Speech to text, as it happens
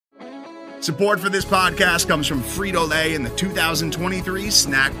Support for this podcast comes from Frito-Lay and the 2023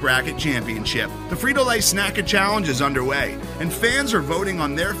 Snack Bracket Championship. The Frito-Lay Snack Challenge is underway, and fans are voting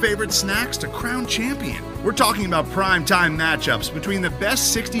on their favorite snacks to crown champion. We're talking about prime-time matchups between the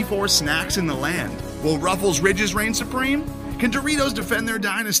best 64 snacks in the land. Will Ruffles Ridges reign supreme? Can Doritos defend their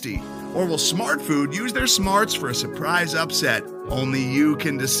dynasty? Or will Smart Food use their smarts for a surprise upset? Only you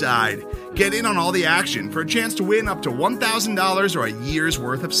can decide. Get in on all the action for a chance to win up to $1,000 or a year's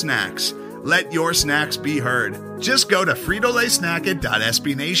worth of snacks. Let your snacks be heard. Just go to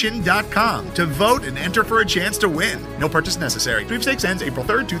fritolaysnacket.sbnation.com to vote and enter for a chance to win. No purchase necessary. Sweepstakes ends April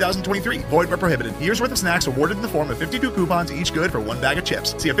 3rd, 2023. Void where prohibited. Year's worth of snacks awarded in the form of 52 coupons, each good for one bag of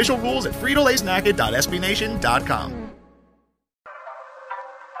chips. See official rules at fritolaysnacket.sbnation.com.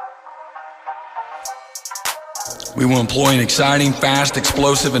 We will employ an exciting, fast,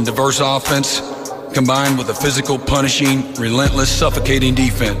 explosive, and diverse offense, combined with a physical, punishing, relentless, suffocating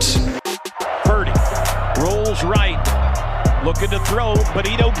defense. Purdy rolls right, looking to throw.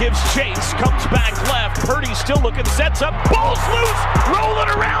 Benito gives chase, comes back left. Purdy still looking, sets up, ball's loose, rolling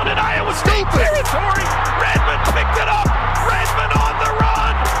around in Iowa State territory. Redmond picked it up. Redmond on the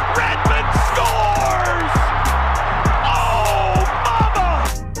run. Redmond scores. Oh, mama!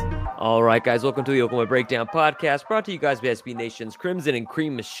 All right, guys, welcome to the Oklahoma Breakdown Podcast, brought to you guys by SB Nation's Crimson and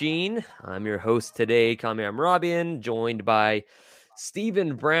Cream Machine. I'm your host today, Kamiar and Stephen, joined by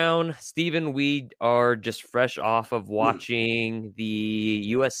Stephen Brown. Stephen, we are just fresh off of watching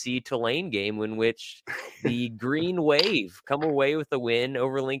the USC Tulane game in which the Green Wave come away with a win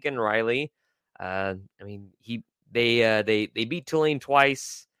over Lincoln Riley. They beat Tulane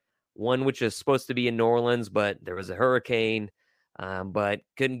twice, one which is supposed to be in New Orleans, but there was a hurricane. But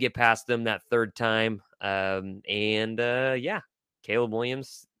couldn't get past them that third time. Caleb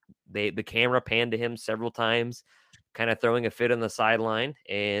Williams, the camera panned to him several times, kind of throwing a fit on the sideline.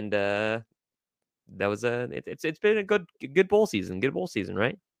 And that was it's been a good bowl season. Good bowl season,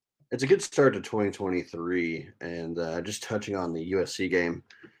 right? It's a good start to 2023. And just touching on the USC game,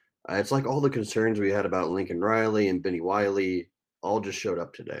 it's like all the concerns we had about Lincoln Riley and Benny Wiley all just showed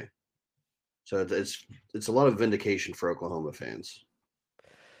up today. So it's a lot of vindication for Oklahoma fans.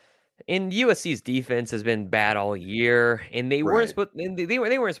 And USC's defense has been bad all year, and they weren't supposed. They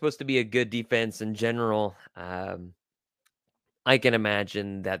weren't supposed to be a good defense in general. I can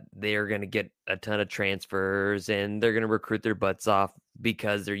imagine that they're going to get a ton of transfers, and they're going to recruit their butts off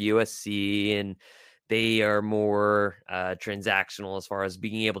because they're USC, and they are more transactional as far as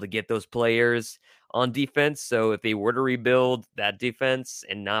being able to get those players on defense. So if they were to rebuild that defense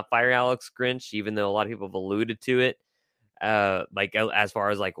and not fire Alex Grinch, even though a lot of people have alluded to it, as far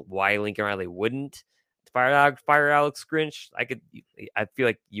as like why Lincoln Riley wouldn't fire Alex Grinch, I feel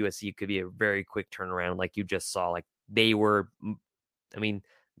like USC could be a very quick turnaround. Like you just saw, like they were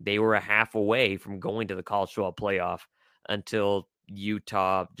a half away from going to the college football playoff until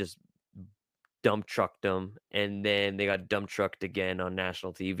Utah just dump trucked them, and then they got dump trucked again on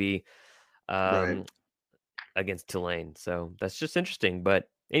national TV against Tulane. So that's just interesting. But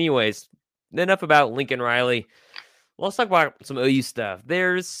anyways, enough about Lincoln Riley. Let's talk about some OU stuff.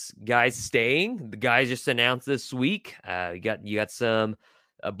 There's guys staying. The guys just announced this week. You got some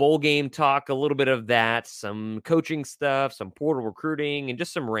bowl game talk, a little bit of that, some coaching stuff, some portal recruiting, and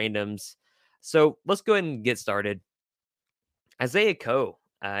just some randoms. So let's go ahead and get started. Isaiah Coe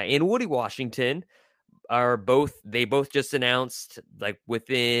and Woody Washington they both just announced, like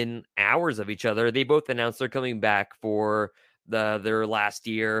within hours of each other, they both announced they're coming back for their last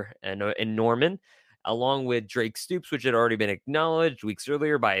year in Norman, along with Drake Stoops, which had already been acknowledged weeks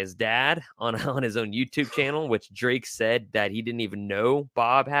earlier by his dad on his own YouTube channel, which Drake said that he didn't even know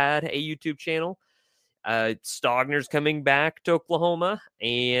Bob had a YouTube channel. Stogner's coming back to Oklahoma,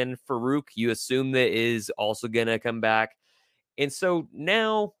 and Farouk, you assume that is also going to come back. And so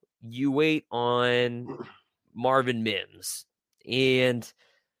now you wait on Marvin Mims. And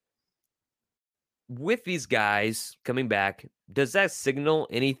with these guys coming back, does that signal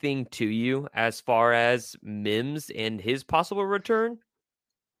anything to you as far as Mims and his possible return?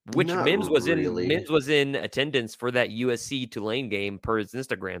 Which Not Mims was really. Mims was in attendance for that USC Tulane game per his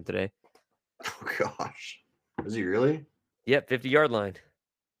Instagram today. Oh gosh, was he really? Yep, 50-yard line.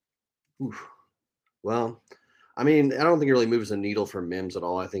 Oof. Well, I mean, I don't think it really moves the needle for Mims at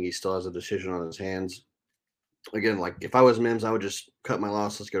all. I think he still has a decision on his hands. Again, like if I was Mims, I would just cut my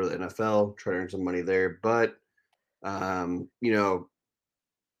losses, go to the NFL, try to earn some money there. But, I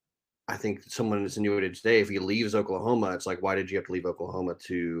think someone insinuated today, if he leaves Oklahoma, it's like, why did you have to leave Oklahoma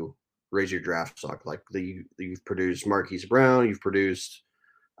to raise your draft stock? Like you've produced Marquise Brown, you've produced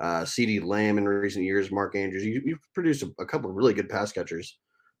CeeDee Lamb in recent years, Mark Andrews. You've produced a couple of really good pass catchers.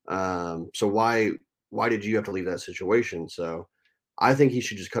 So why did you have to leave that situation? So I think he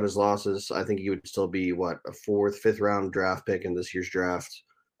should just cut his losses. I think he would still be a 4th, 5th round draft pick in this year's draft.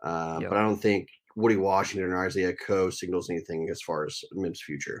 Yep. But I don't think Woody Washington or Isaiah Coe signals anything as far as Mims'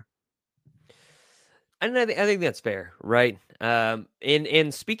 future. And I think that's fair, right?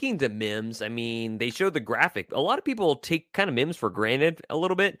 And speaking to Mims, I mean, they showed the graphic. A lot of people take kind of Mims for granted a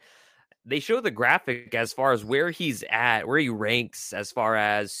little bit. They show the graphic as far as where he's at, where he ranks as far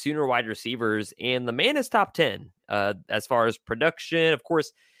as Sooner wide receivers, and the man is top 10 as far as production. Of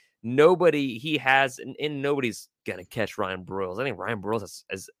course, nobody's gonna catch Ryan Broyles. I think Ryan Broyles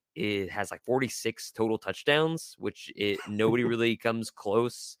has like 46 total touchdowns, which nobody really comes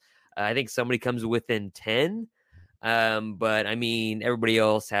close. I think somebody comes within 10. But I mean, everybody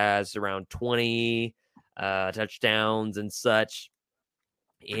else has around 20 touchdowns and such.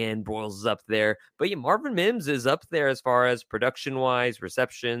 And Broyles is up there. But yeah, Marvin Mims is up there as far as production-wise,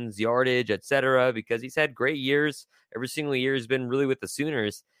 receptions, yardage, etc., because he's had great years. Every single year has been really with the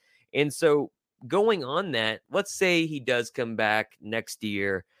Sooners. And so going on that, let's say he does come back next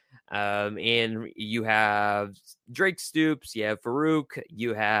year. And you have Drake Stoops, you have Farouk,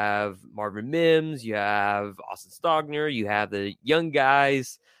 you have Marvin Mims, you have Austin Stogner, you have the young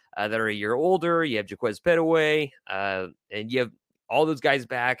guys that are a year older, you have Jaquez Petaway, and you have all those guys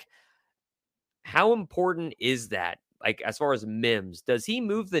back. How important is that? Like as far as Mims, does he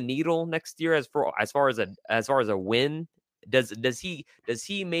move the needle next year as far as a win? Does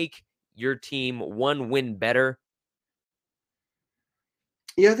he make your team one win better?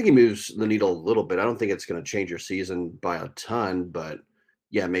 Yeah, I think he moves the needle a little bit. I don't think it's going to change your season by a ton, but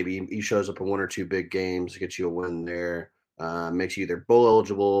yeah, maybe he shows up in 1 or 2 big games, gets you a win there, makes you either bowl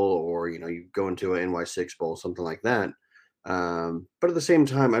eligible or you go into an NY6 bowl, something like that. But at the same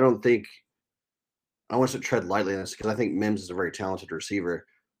time, I want to tread lightly on this because I think Mims is a very talented receiver.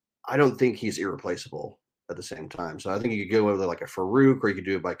 I don't think he's irreplaceable at the same time. So I think you could go with like a Farouk or you could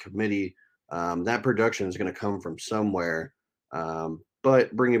do it by committee. That production is going to come from somewhere.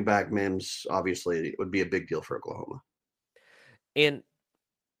 But bringing back Mims, obviously, it would be a big deal for Oklahoma. And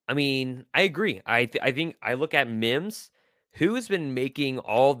I mean, I agree. I think I look at Mims, who has been making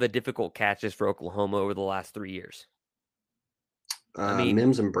all the difficult catches for Oklahoma over the last 3 years. I mean,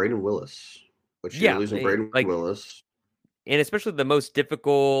 Mims and Braden Willis, which you're yeah, losing Braden Willis. And especially the most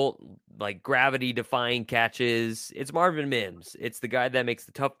difficult, like gravity-defying catches, it's Marvin Mims. It's the guy that makes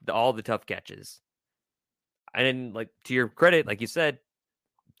all the tough catches. And like to your credit, like you said,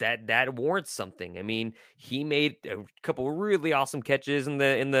 that warrants something. I mean, he made a couple of really awesome catches in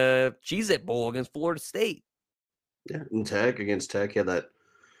the Cheez-It Bowl against Florida State. Yeah, and against Tech, he had that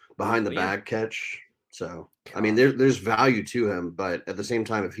behind the back catch. So, I mean, God. there's value to him, but at the same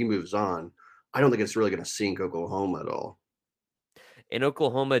time, if he moves on, I don't think it's really going to sink Oklahoma at all. And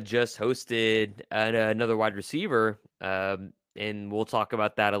Oklahoma just hosted another wide receiver, and we'll talk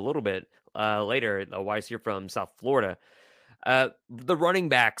about that a little bit later. A wide receiver from South Florida. The running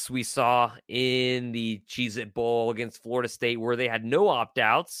backs we saw in the Cheez-It Bowl against Florida State, where they had no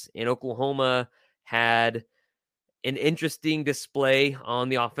opt-outs, and Oklahoma had an interesting display on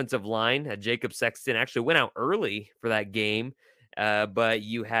the offensive line. Jacob Sexton actually went out early for that game, but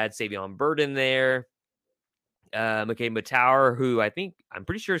you had Savion Burden there. McKay Matauer, who I'm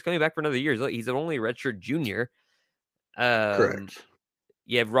pretty sure is coming back for another year. He's only a redshirt junior. Correct.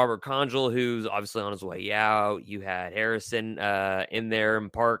 You have Robert Conjal, who's obviously on his way out. You had Harrison in there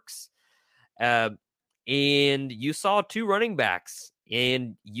and Parks. And you saw 2 running backs.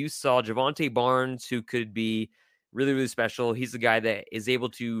 And you saw Javonte Barnes, who could be really, really special. He's the guy that is able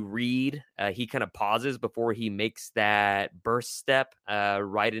to read. He kind of pauses before he makes that burst step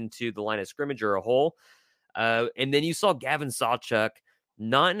right into the line of scrimmage or a hole. And then you saw Gavin Sawchuk,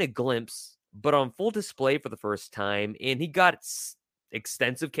 not in a glimpse, but on full display for the first time. And he got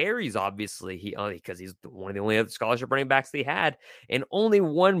extensive carries, obviously, because he's one of the only other scholarship running backs they had. And only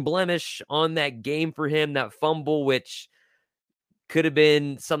one blemish on that game for him, that fumble, which could have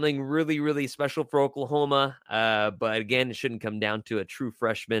been something really, really special for Oklahoma. But again, it shouldn't come down to a true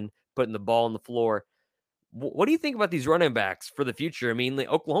freshman putting the ball on the floor. What do you think about these running backs for the future? I mean,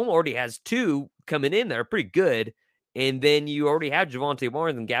 Oklahoma already has 2 coming in that are pretty good. And then you already have Javonte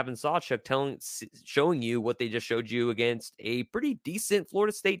Barnes and Gavin Sawchuk showing you what they just showed you against a pretty decent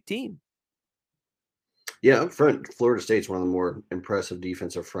Florida State team. Yeah, up front, Florida State's one of the more impressive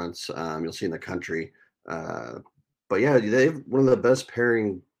defensive fronts you'll see in the country. But yeah, they have one of the best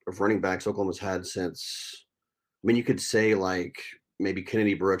pairing of running backs Oklahoma's had since, I mean, you could say like maybe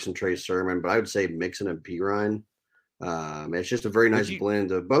Kennedy Brooks and Trey Sermon, but I would say Mixon and Pirine. It's just a very nice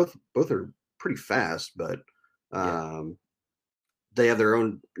blend of both are pretty fast, but they have their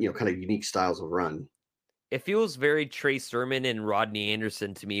own, kind of unique styles of run. It feels very Trey Sermon and Rodney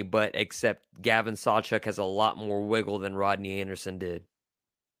Anderson to me, but except Gavin Sawchuk has a lot more wiggle than Rodney Anderson did.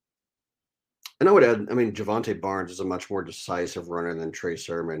 And I would add, Javante Barnes is a much more decisive runner than Trey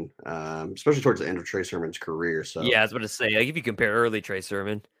Sermon, especially towards the end of Trey Sermon's career. So yeah, I was about to say, like, if you compare early Trey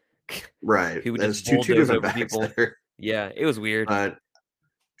Sermon, right, he would that's just two bulldoze different over backs people. there. Yeah, it was weird. But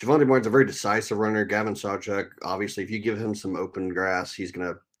Javante Barnes is a very decisive runner. Gavin Sawchuk, obviously, if you give him some open grass, he's going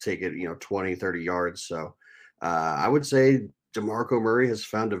to take it, 20, 30 yards. So I would say DeMarco Murray has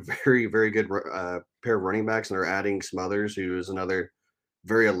found a very, very good pair of running backs, and they're adding some others, who is another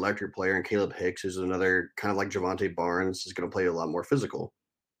very electric player, and Caleb Hicks, who's another kind of like Javante Barnes, is going to play a lot more physical.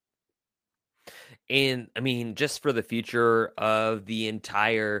 And just for the future of the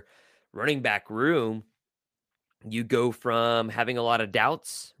entire running back room, you go from having a lot of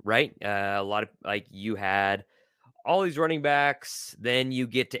doubts, right? A lot of, like, you had all these running backs, then you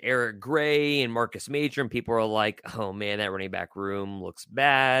get to Eric Gray and Marcus Major, and people are like, oh man, that running back room looks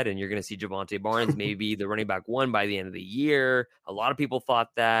bad. And you're going to see Javante Barnes maybe the running back one by the end of the year. A lot of people thought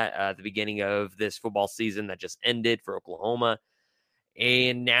that at the beginning of this football season that just ended for Oklahoma.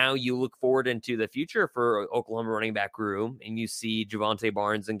 And now you look forward into the future for Oklahoma running back room, and you see Javante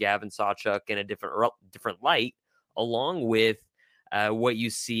Barnes and Gavin Sawchuk in a different light, along with what you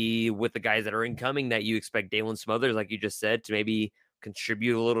see with the guys that are incoming, that you expect Dalen Smothers, like you just said, to maybe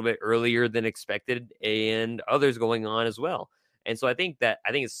contribute a little bit earlier than expected, and others going on as well. And so I think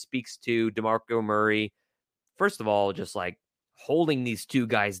it speaks to DeMarco Murray, first of all, just like holding these two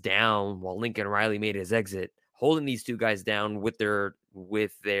guys down while Lincoln Riley made his exit, holding these two guys down with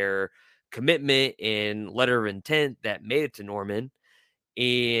their commitment and letter of intent that made it to Norman,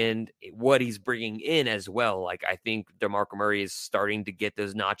 and what he's bringing in as well. Like, I think DeMarco Murray is starting to get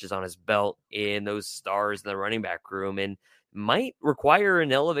those notches on his belt and those stars in the running back room, and might require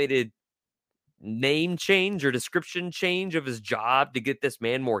an elevated name change or description change of his job to get this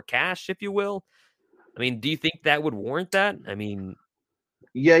man more cash, if you will. Do you think that would warrant that?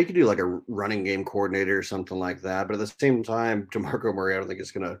 Yeah, you could do like a running game coordinator or something like that. But at the same time, DeMarco Murray, I don't think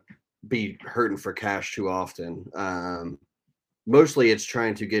it's going to be hurting for cash too often. Mostly it's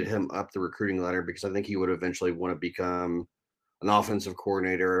trying to get him up the recruiting ladder, because I think he would eventually want to become an offensive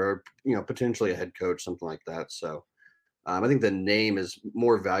coordinator, or, potentially a head coach, something like that. So I think the name is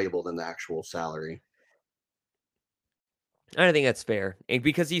more valuable than the actual salary. I think that's fair, and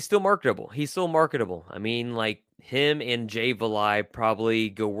because he's still marketable. Like, him and Jay Valai probably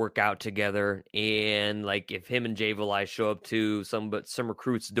go work out together, and like, if him and Jay Valai show up to some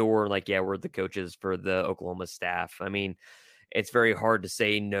recruit's door, like, yeah, we're the coaches for the Oklahoma staff. It's very hard to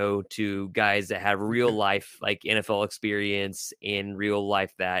say no to guys that have real life, like, NFL experience in real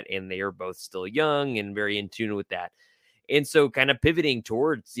life, and they are both still young and very in tune with that. And so, kind of pivoting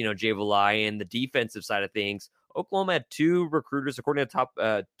towards, Jay Valai and the defensive side of things, Oklahoma had two recruiters, according to top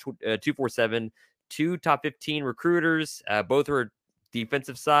 247, two top 15 recruiters. Both were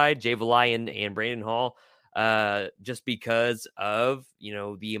defensive side, Jay Valai and Brandon Hall, just because of,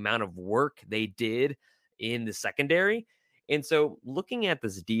 the amount of work they did in the secondary. And so, looking at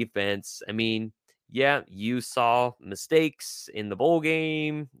this defense, yeah, you saw mistakes in the bowl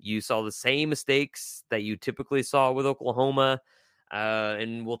game. You saw the same mistakes that you typically saw with Oklahoma.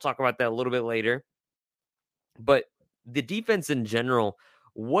 And we'll talk about that a little bit later. But the defense in general,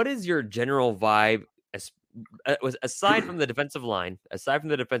 what is your general vibe aside from the defensive line?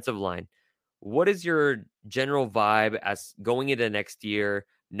 What is your general vibe as going into next year,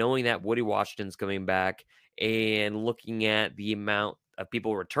 knowing that Woody Washington's coming back and looking at the amount of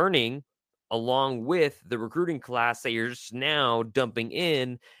people returning, along with the recruiting class that you're just now dumping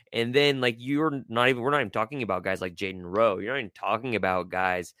in? And then, like, we're not even talking about guys like Jaden Rowe. You're not even talking about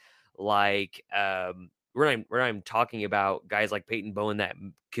guys like we're not even talking about guys like Peyton Bowen that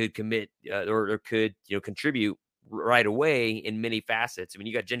could commit or could contribute right away in many facets.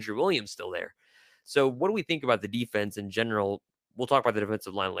 You got Gentry Williams still there. So what do we think about the defense in general? We'll talk about the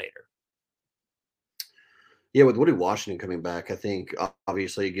defensive line later. Yeah, with Woody Washington coming back, I think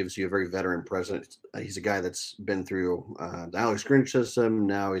obviously it gives you a very veteran presence. He's a guy that's been through the Alex Grinch system.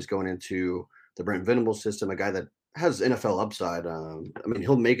 Now he's going into the Brent Venables system, a guy that has NFL upside.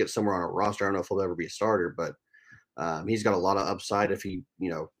 He'll make it somewhere on a roster. I don't know if he'll ever be a starter, but he's got a lot of upside if he,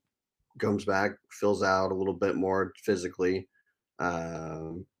 comes back, fills out a little bit more physically,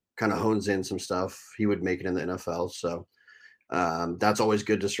 kind of hones in some stuff. He would make it in the NFL. So that's always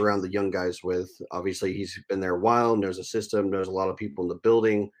good to surround the young guys with. Obviously, he's been there a while, knows the system, knows a lot of people in the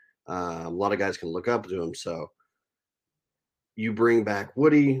building. A lot of guys can look up to him. So you bring back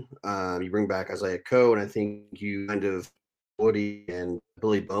Woody, you bring back Isaiah Coe, and I think you kind of Woody and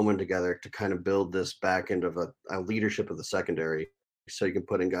Billy Bowman together to kind of build this back end of a leadership of the secondary. So you can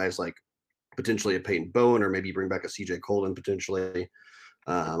put in guys like potentially a Peyton Bowen, or maybe bring back a CJ Colden potentially.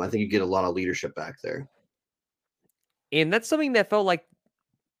 I think you get a lot of leadership back there. And that's something that felt like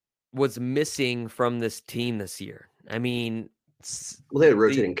was missing from this team this year. I mean, well, they had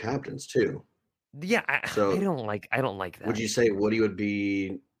rotating captains too. Yeah, I don't like that. Would you say Woody would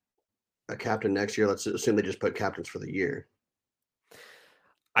be a captain next year? Let's assume they just put captains for the year.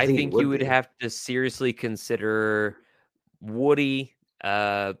 I think you would have to seriously consider Woody,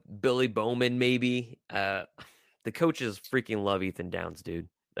 Billy Bowman, maybe. The coaches freaking love Ethan Downs, dude.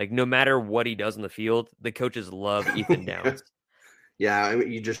 Like, no matter what he does in the field, the coaches love Ethan Downs. Yeah, I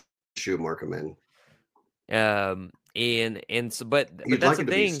mean, you just shoot mark him in. And so, but you'd that's like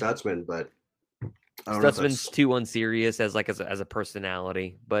the it thing. To be Stutzman, but Stutzman's too unserious as a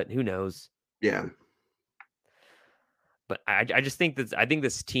personality. But who knows? Yeah. But I just think I think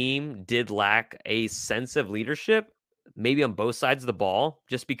this team did lack a sense of leadership, maybe on both sides of the ball,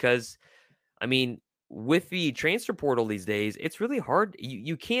 just because, I mean, with the transfer portal these days, it's really hard.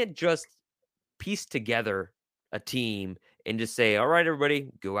 You can't just piece together a team and just say, all right, everybody,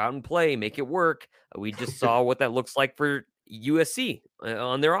 go out and play, make it work. We just saw what that looks like for USC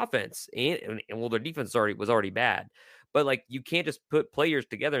on their offense. And well, their defense was already bad. But, like, you can't just put players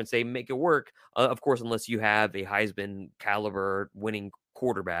together and say, make it work. Of course, unless you have a Heisman caliber winning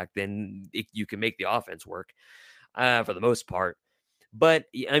quarterback, then you can make the offense work for the most part. But,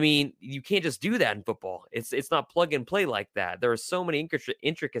 I mean, you can't just do that in football. It's not plug and play like that. There are so many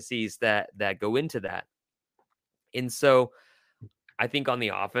intricacies that go into that. And so I think on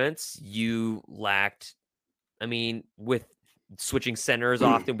the offense, you lacked, I mean, with switching centers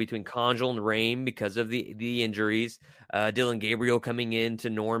often between Conjal and Rame because of the injuries, Dylan Gabriel coming in to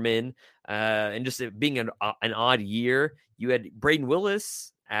Norman, and just it being an odd year. You had Braden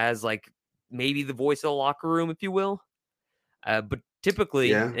Willis as, like, maybe the voice of the locker room, if you will. But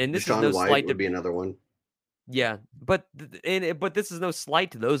typically, and this Deshaun is no White slight would be another one. Yeah, but this is no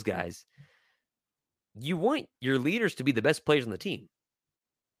slight to those guys. You want your leaders to be the best players on the team.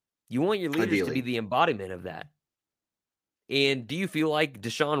 You want your leaders to be the embodiment of that. And do you feel like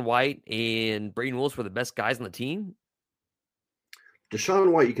Deshaun White and Braden Willis were the best guys on the team?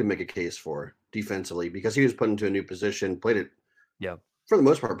 Deshaun White, you can make a case for defensively because he was put into a new position, played it, for the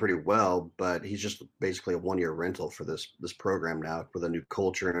most part, pretty well. But he's just basically a 1-year rental for this program now, with a new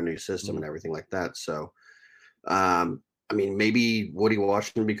culture and a new system and everything like that. So, I mean, maybe Woody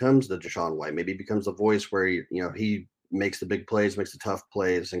Washington becomes the Deshaun White. Maybe he becomes the voice where he makes the big plays, makes the tough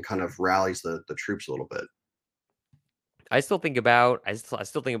plays, and kind of rallies the troops a little bit. I still think about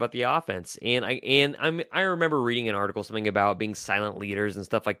the offense, and I remember reading an article, something about being silent leaders and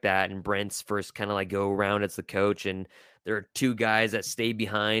stuff like that. And Brent's first kind of like go around as the coach, and there are two guys that stayed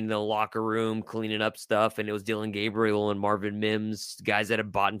behind in the locker room cleaning up stuff, and it was Dylan Gabriel and Marvin Mims, guys that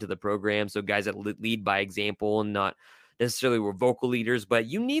have bought into the program, so guys that lead by example and not necessarily were vocal leaders. But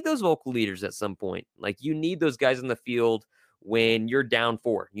you need those vocal leaders at some point. Like, you need those guys in the field when you're down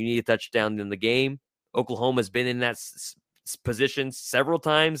 4. You need a touchdown in the game. Oklahoma's been in that position several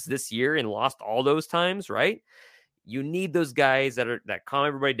times this year and lost all those times, right? You need those guys that calm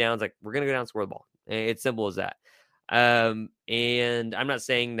everybody down. It's like, we're going to go down and score the ball. It's simple as that. And I'm not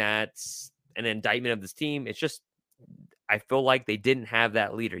saying that's an indictment of this team. It's just, I feel like they didn't have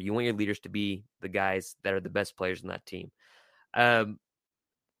that leader. You want your leaders to be the guys that are the best players in that team. And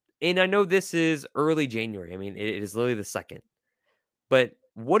I know this is early January. I mean, it is literally the 2nd. But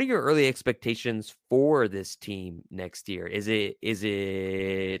what are your early expectations for this team next year? Is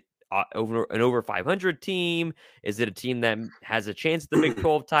it over 500 team? Is it a team that has a chance at the Big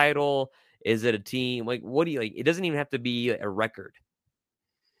 12 title? Is it a team like, what do you like? It doesn't even have to be a record.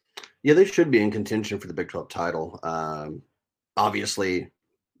 Yeah, they should be in contention for the Big 12 title. Obviously,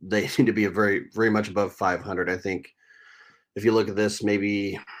 they need to be very, very much above 500. I think if you look at this,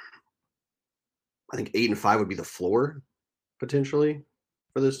 maybe I think 8-5 would be the floor potentially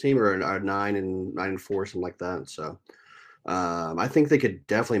for this team, or 9-4, something like that. So I think they could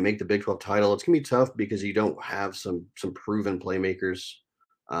definitely make the Big 12 title. It's gonna be tough because you don't have some proven playmakers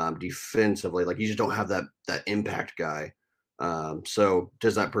defensively. Like, you just don't have that impact guy. So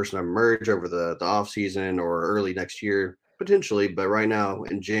does that person emerge over the offseason or early next year? Potentially, but right now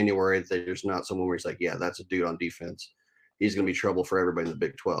in January, there's not someone where he's like, yeah, that's a dude on defense. He's gonna be trouble for everybody in the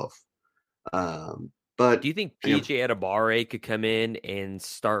Big 12. But do you think PJ Adebawore could come in and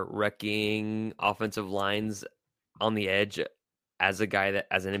start wrecking offensive lines on the edge as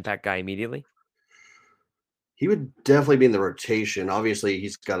an impact guy immediately? He would definitely be in the rotation. Obviously,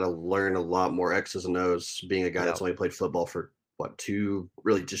 he's got to learn a lot more X's and O's, being a guy that's only played football for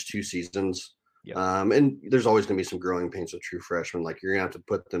just 2 seasons. Yep. And there's always going to be some growing pains with true freshmen. Like you're going to have to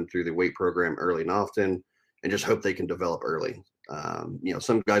put them through the weight program early and often and just hope they can develop early.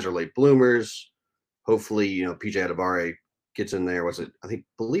 Some guys are late bloomers. Hopefully, PJ Adebare gets in there.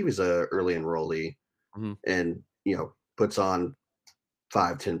 Believe he's a early enrollee and, puts on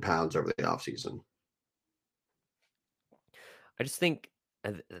 5-10 pounds over the offseason. I just think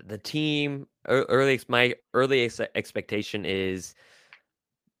the team my early expectation is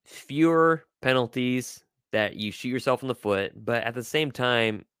fewer penalties that you shoot yourself in the foot, but at the same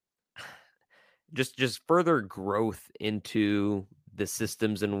time, just further growth into the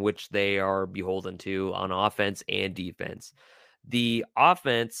systems in which they are beholden to on offense and defense. The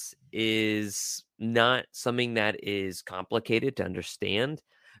offense is not something that is complicated to understand,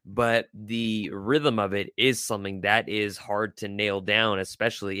 but the rhythm of it is something that is hard to nail down,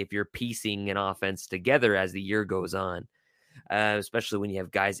 especially if you're piecing an offense together as the year goes on. Especially when you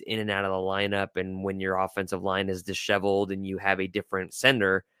have guys in and out of the lineup and when your offensive line is disheveled and you have a different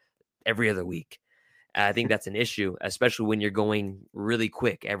center every other week. I think that's an issue, especially when you're going really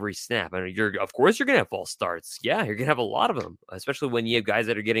quick every snap. I mean, of course you're going to have false starts. Yeah, you're going to have a lot of them, especially when you have guys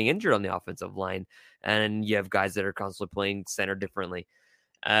that are getting injured on the offensive line and you have guys that are constantly playing center differently.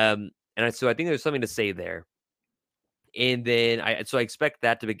 So I think there's something to say there. And then I expect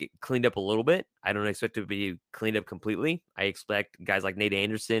that to be cleaned up a little bit. I don't expect it to be cleaned up completely. I expect guys like Nate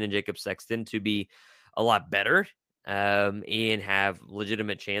Anderson and Jacob Sexton to be a lot better and have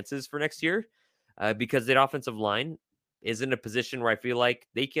legitimate chances for next year because that offensive line is in a position where I feel like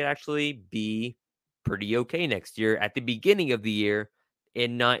they could actually be pretty okay next year at the beginning of the year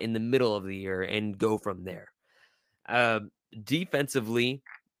and not in the middle of the year and go from there. Defensively,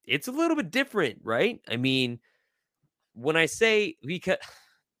 it's a little bit different, right? I mean, when I say because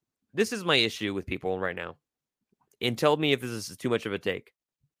this is my issue with people right now, and tell me if this is too much of a take.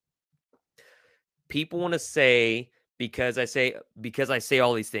 People want to say because I say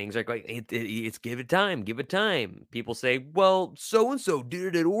all these things like it's give it time. People say, well, so and so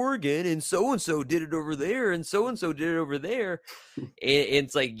did it at Oregon, and so did it over there, and so did it over there. And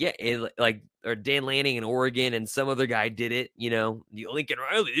it's like or Dan Lanning in Oregon, and some other guy did it. Lincoln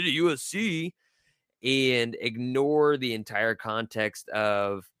Riley did it at USC. And ignore the entire context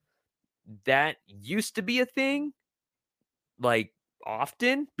of that used to be a thing, like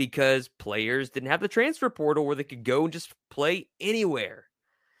often because players didn't have the transfer portal where they could go and just play anywhere.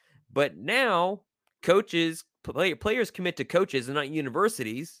 But now players commit to coaches and not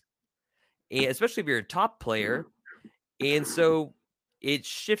universities, and especially if you're a top player. And so it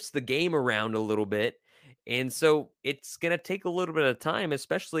shifts the game around a little bit. And so it's going to take a little bit of time,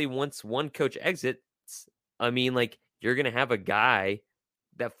 especially once one coach exits. I mean, like you're going to have a guy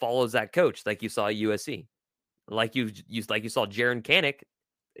that follows that coach, like you saw at USC, like you saw Jaron Kanik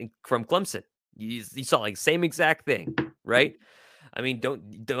from Clemson. You saw like same exact thing, right? I mean,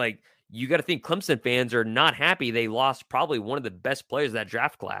 you got to think Clemson fans are not happy they lost probably one of the best players of that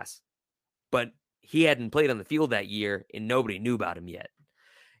draft class, but he hadn't played on the field that year and nobody knew about him yet.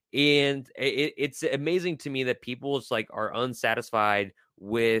 And it's amazing to me that people just are unsatisfied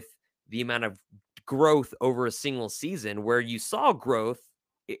with the amount of growth over a single season. Where you saw growth,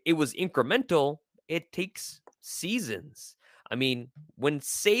 it was incremental. It takes seasons. I mean, when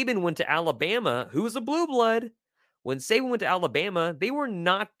Saban went to Alabama, who was a blue blood? When Saban went to Alabama, they were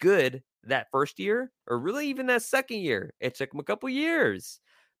not good that first year or really even that second year. It took them a couple years.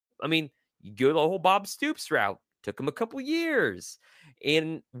 I mean, you go the whole Bob Stoops route. Took them a couple years.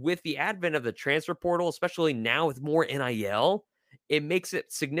 And with the advent of the transfer portal, especially now with more NIL, it makes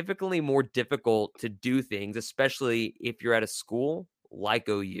it significantly more difficult to do things, especially if you're at a school like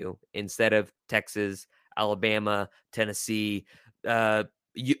OU instead of Texas, Alabama, Tennessee,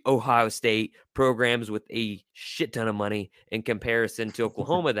 Ohio State, programs with a shit ton of money in comparison to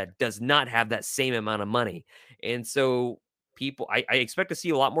Oklahoma that does not have that same amount of money. And so I expect to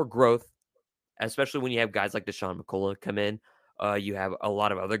see a lot more growth, especially when you have guys like Deshaun McCullough come in. You have a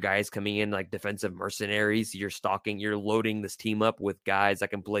lot of other guys coming in like defensive mercenaries. You're loading this team up with guys that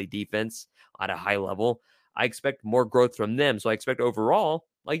can play defense at a high level. I expect more growth from them. So I expect overall,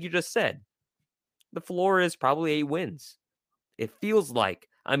 like you just said, the floor is probably 8 wins. It feels like.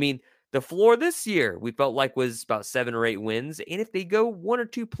 I mean, the floor this year we felt like was about 7 or 8 wins. And if they go 1 or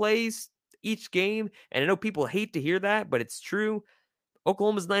 2 plays each game, and I know people hate to hear that, but it's true,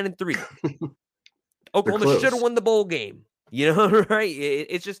 Oklahoma's 9-3. Oklahoma should have won the bowl game. Right?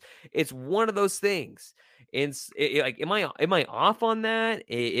 It's one of those things. And am I off on that,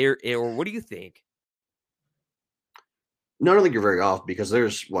 or what do you think? No, I don't think you're very off because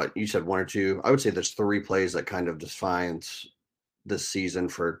there's what you said 1 or 2. I would say there's 3 plays that kind of defines this season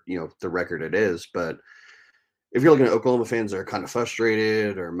for, the record it is. But if you're looking at Oklahoma fans that are kind of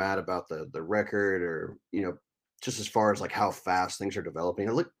frustrated or mad about the record, or, just as far as like how fast things are developing,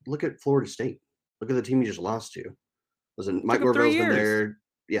 look at Florida State. Look at the team you just lost to. Wasn't Mike Took him 3 Norvell's been years. there,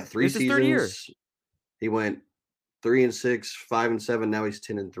 yeah, It 3 was his third year. seasons. He went 3-6, 5-7. Now he's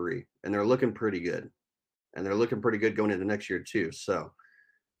 10-3, and they're looking pretty good. And they're looking pretty good going into next year too. So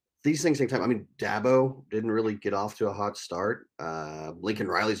these things take time. I mean, Dabo didn't really get off to a hot start. Lincoln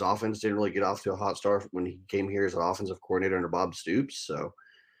Riley's offense didn't really get off to a hot start when he came here as an offensive coordinator under Bob Stoops. So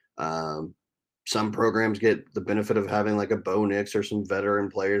some programs get the benefit of having like a Bo Nix or some veteran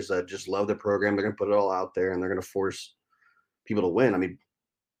players that just love the program. They're going to put it all out there, and they're going to force people to win. I mean,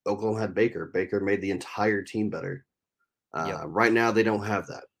 Oklahoma had Baker. Baker made the entire team better. Right now, they don't have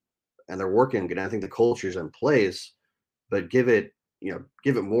that, and they're working good. I think the culture's in place, but give it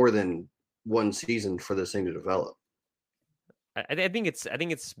more than one season for this thing to develop. I think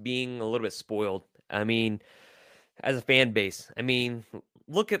it's being a little bit spoiled. I mean, as a fan base, I mean,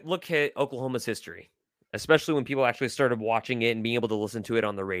 look at Oklahoma's history, especially when people actually started watching it and being able to listen to it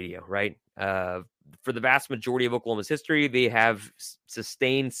on the radio, right? For the vast majority of Oklahoma's history, they have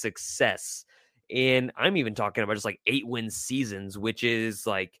sustained success. And I'm even talking about just like 8-win seasons, which is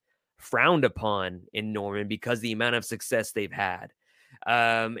like frowned upon in Norman because the amount of success they've had.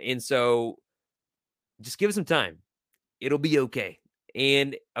 And so just give it some time. It'll be okay.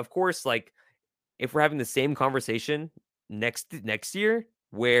 And of course, like if we're having the same conversation next year,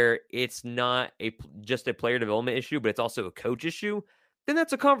 where it's not just a player development issue, but it's also a coach issue, then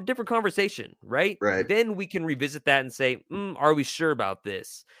that's a different conversation, right? Right. Then we can revisit that and say, are we sure about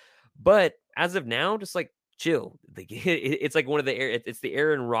this? But as of now, just like chill. It's like it's the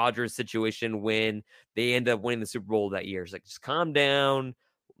Aaron Rodgers situation when they end up winning the Super Bowl that year. It's like, just calm down,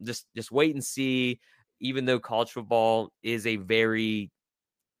 just wait and see. Even though college football is a very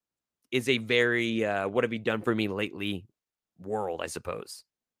what have you done for me lately world, I suppose.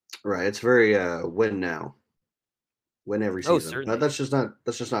 Right. It's very win now. Win every season. Certainly. That's just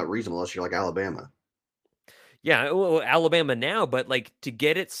not reasonable unless you're like Alabama. Yeah, well, Alabama now, but like to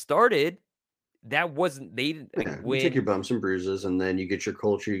get it started, that wasn't you take your bumps and bruises, and then you get your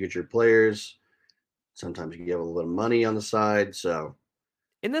culture, you get your players. Sometimes you get a little money on the side. So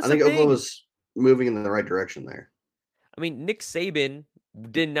and that's I think Oklahoma's moving in the right direction there. I mean, Nick Saban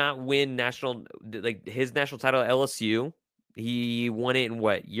did not win his national title at LSU. He won it in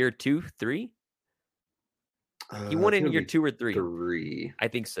what, year 2, 3? He won it in year 2 or 3. 3. I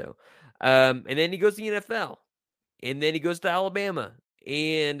think so. And then he goes to the NFL, and then he goes to Alabama,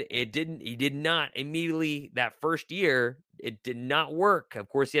 and he did not immediately that first year. It did not work. Of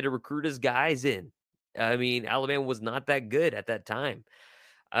course, he had to recruit his guys in. I mean, Alabama was not that good at that time.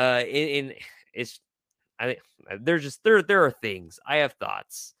 And it's, there are things. I have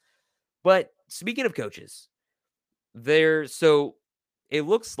thoughts. But speaking of coaches, so it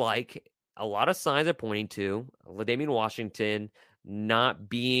looks like a lot of signs are pointing to LaDainian Washington not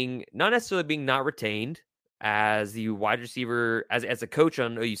necessarily being not retained as the wide receiver, as a coach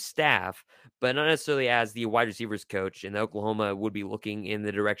on OU staff, but not necessarily as the wide receivers coach. And Oklahoma would be looking in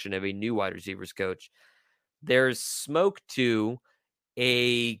the direction of a new wide receivers coach. There's smoke to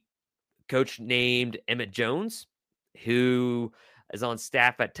a coach named Emmett Jones, who is on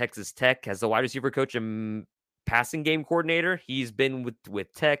staff at Texas Tech as the wide receiver coach and passing game coordinator. He's been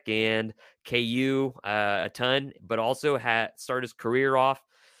with Tech and KU a ton, but also had started his career off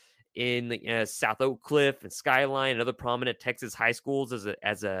in South Oak Cliff and Skyline and other prominent Texas high schools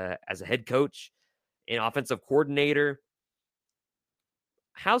as a head coach and offensive coordinator.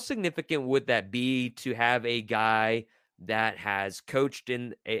 How significant would that be to have a guy that has coached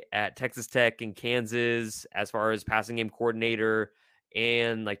at Texas Tech and Kansas as far as passing game coordinator,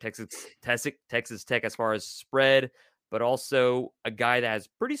 and like Texas Tech as far as spread, but also a guy that has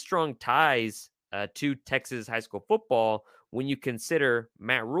pretty strong ties to Texas high school football when you consider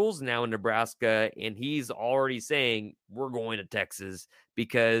Matt Rule's now in Nebraska, and he's already saying we're going to Texas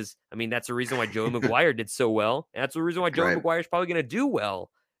because, I mean, that's the reason why Joey McGuire did so well. And that's the reason why Joey McGuire is probably going to do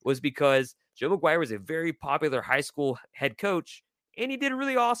well, was because Joe McGuire was a very popular high school head coach, and he did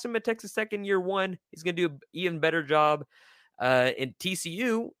really awesome at Texas Tech in year 1. He's going to do an even better job in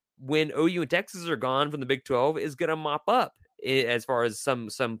TCU when OU and Texas are gone from the Big 12, is going to mop up as far as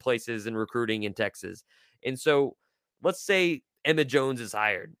some places in recruiting in Texas. And so let's say Emmett Jones is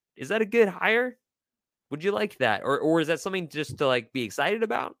hired. Is that a good hire? Would you like that? Or is that something just to like be excited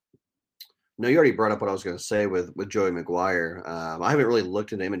about? No, you already brought up what I was going to say with Joey McGuire. I haven't really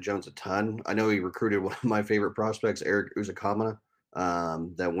looked into Emmett Jones a ton. I know he recruited one of my favorite prospects, Eric Uzakama,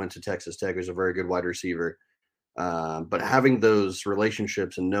 that went to Texas Tech. He was a very good wide receiver. But having those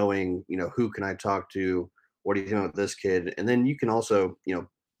relationships and knowing, who can I talk to? What do you think about this kid? And then you can also,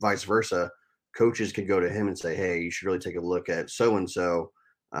 vice versa. Coaches can go to him and say, hey, you should really take a look at so and so.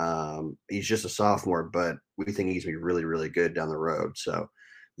 He's just a sophomore, but we think he's going to be really, really good down the road. So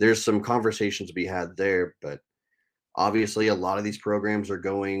there's some conversations to be had there. But obviously, a lot of these programs are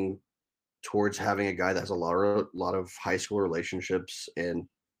going towards having a guy that has a lot of high school relationships and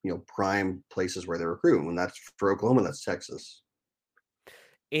prime places where they're recruiting. When that's for Oklahoma, that's Texas.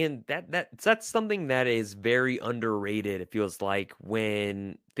 And that's something that is very underrated, it feels like,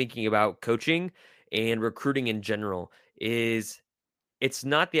 when thinking about coaching and recruiting in general, is it's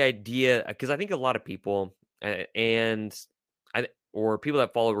not the idea, because I think a lot of people or people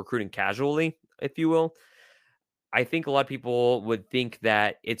that follow recruiting casually, if you will, I think a lot of people would think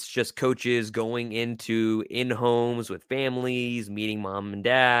that it's just coaches going into in-homes with families, meeting mom and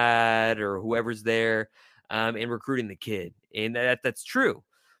dad or whoever's there, and recruiting the kid. And that's true.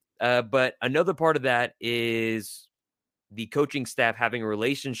 But another part of that is the coaching staff having a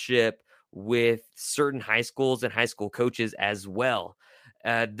relationship with certain high schools and high school coaches as well.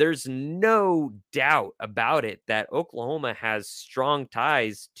 There's no doubt about it that Oklahoma has strong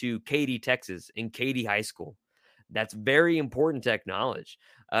ties to Katy, Texas, and Katy High School. That's very important to acknowledge.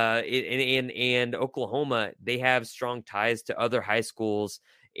 And Oklahoma, they have strong ties to other high schools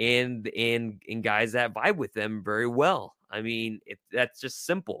and guys that vibe with them very well. I mean, that's just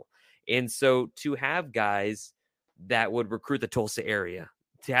simple. And so to have guys that would recruit the Tulsa area,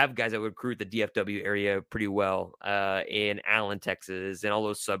 to have guys that would recruit the DFW area pretty well, in Allen, Texas, and all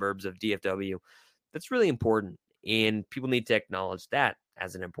those suburbs of DFW, that's really important. And people need to acknowledge that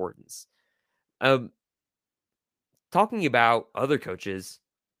as an importance. Talking about other coaches,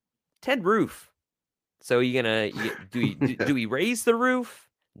 Ted Roof. So do we raise the roof?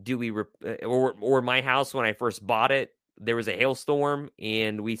 Do we or my house, when I first bought it, there was a hailstorm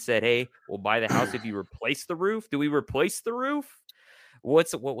and we said, hey, we'll buy the house if you replace the roof. Do we replace the roof?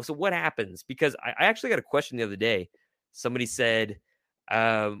 What happens? Because I actually got a question the other day. Somebody said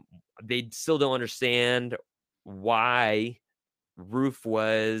they still don't understand why Roof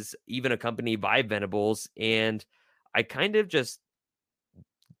was even accompanied by Venables, and I kind of just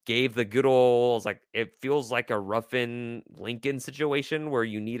gave the good old, like, it feels like a Ruffin Lincoln situation where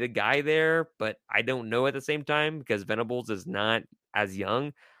you need a guy there, but I don't know at the same time because Venables is not as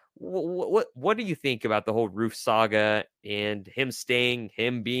young. What do you think about the whole Roof saga and him staying,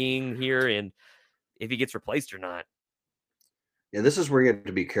 him being here, and if he gets replaced or not? Yeah, this is where you have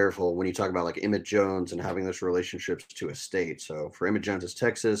to be careful when you talk about like Emmett Jones and having those relationships to a state. So for Emmett Jones, it's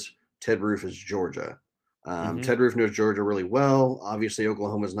Texas. Ted Roof is Georgia. Mm-hmm. Ted Roof knows Georgia really well. Obviously,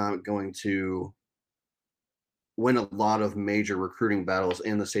 Oklahoma's not going to win a lot of major recruiting battles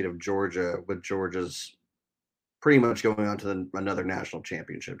in the state of Georgia, with Georgia's pretty much going on to another national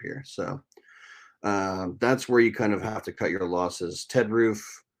championship here. So that's where you kind of have to cut your losses. Ted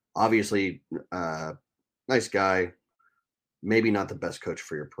Roof, obviously, nice guy, maybe not the best coach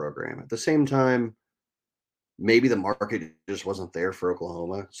for your program. At the same time, maybe the market just wasn't there for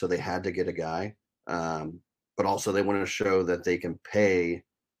Oklahoma, so they had to get a guy. But also they want to show that they can pay,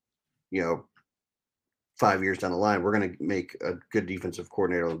 5 years down the line, we're going to make a good defensive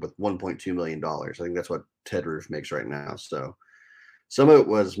coordinator with $1.2 million. I think that's what Ted Roof makes right now. So some of it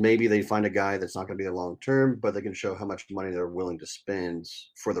was maybe they find a guy that's not going to be a long term, but they can show how much money they're willing to spend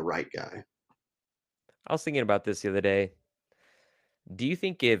for the right guy. I was thinking about this the other day. Do you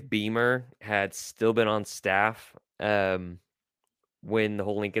think if Beamer had still been on staff when the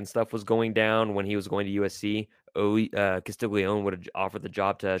whole Lincoln stuff was going down, when he was going to USC, Castiglione would have offered the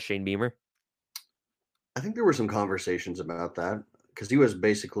job to Shane Beamer? I think there were some conversations about that because he was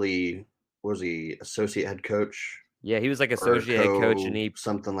basically, was he associate head coach Yeah, he was like or associate head coach, and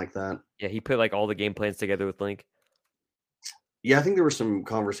something like that? he put like all the game plans together with Link. Yeah, I think there were some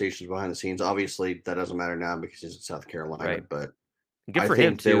conversations behind the scenes. Obviously, that doesn't matter now because he's in South Carolina, Right. but Good I for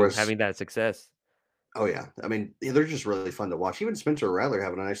him think there too, was. having that success. Oh yeah, I mean they're just really fun to watch. Even Spencer Rattler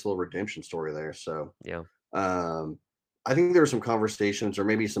having a nice little redemption story there. So Yeah. I think there were some conversations or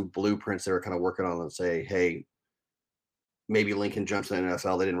maybe some blueprints they were kind of working on and say, hey, maybe Lincoln jumps in the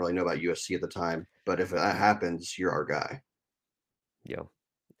NFL. They didn't really know about USC at the time, but if that happens, you're our guy. Yeah.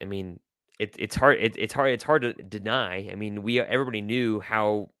 I mean, it's hard. It's hard to deny. I mean, everybody knew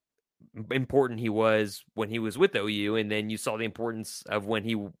how important he was when he was with OU, and then you saw the importance of when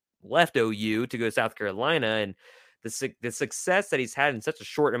he left OU to go to South Carolina, and the success that he's had in such a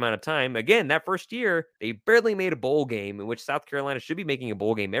short amount of time. Again, that first year they barely made a bowl game, in which South Carolina should be making a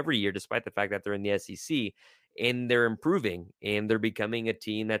bowl game every year, despite the fact that they're in the SEC, and they're improving and they're becoming a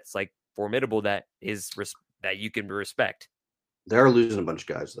team that's like formidable, that is that you can respect. They are losing a bunch of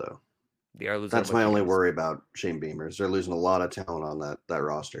guys, though. They are losing. That's my only worry about Shane Beamer. They're losing a lot of talent on that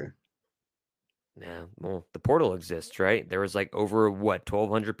roster. Yeah, well, the portal exists, right? There was like over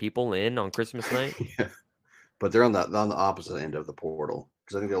 1,200 people in on Christmas night. Yeah, but they're on the opposite end of the portal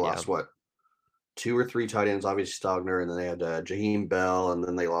because I think they lost 2 or 3 tight ends, obviously Stogner, and then they had Jaheim Bell, and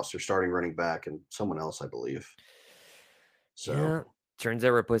then they lost their starting running back and someone else, I believe. So yeah, turns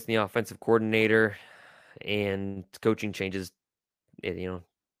out replacing the offensive coordinator and coaching changes,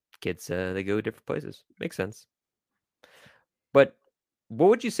 kids they go different places. Makes sense. But what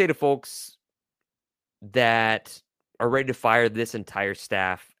would you say to folks that are ready to fire this entire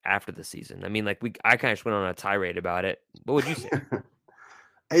staff after the season? I mean, like I kind of just went on a tirade about it. What would you say?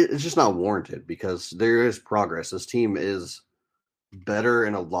 it's just not warranted because there is progress. This team is better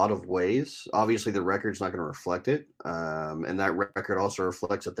in a lot of ways. Obviously, the record's not going to reflect it, and that record also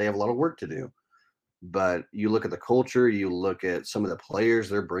reflects that they have a lot of work to do. But you look at the culture, you look at some of the players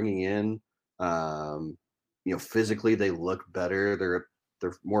they're bringing in. Physically they look better.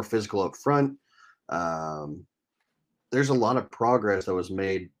 They're more physical up front. There's a lot of progress that was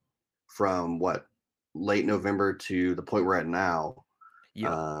made from late November to the point we're at now.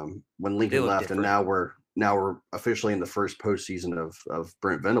 Yeah. When Lincoln left, different. and now we're officially in the first postseason of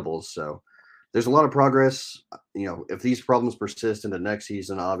Brent Venables. So there's a lot of progress. If these problems persist into next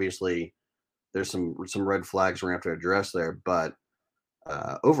season, obviously there's some red flags we're gonna have to address there. But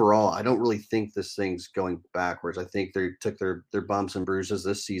overall, I don't really think this thing's going backwards. I think they took their bumps and bruises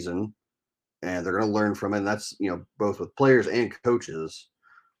this season, and they're gonna learn from it. And that's both with players and coaches,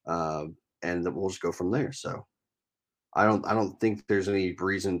 and we'll just go from there. So I don't think there's any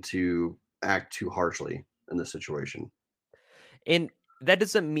reason to act too harshly in this situation. And that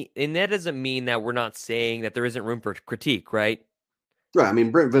doesn't mean that we're not saying that there isn't room for critique, right? Right. I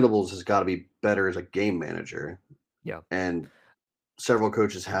mean, Brent Venables has got to be better as a game manager. Yeah. And several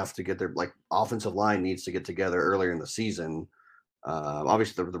coaches have to get their offensive line needs to get together earlier in the season.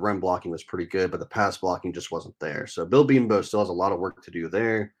 Obviously, the run blocking was pretty good, but the pass blocking just wasn't there. So Bill Beambo still has a lot of work to do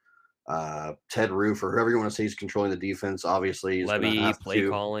there. Ted Roof, or whoever you want to say, he's controlling the defense. Obviously, Levy, play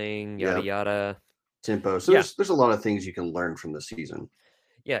calling, yada yada, tempo. So there's a lot of things you can learn from the season.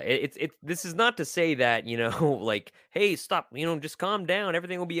 Yeah, it's this is not to say that, like, hey, stop, just calm down.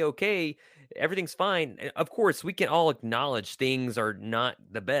 Everything will be okay. Everything's fine. Of course, we can all acknowledge things are not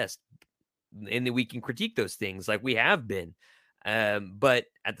the best, and then we can critique those things like we have been. But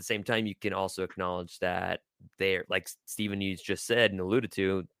at the same time, you can also acknowledge that they're, like Stephen, you just said and alluded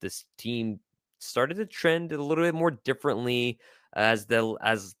to, this team started to trend a little bit more differently as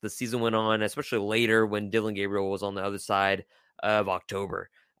the season went on, especially later when Dylan Gabriel was on the other side of October.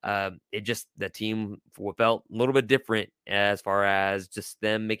 The team felt a little bit different as far as just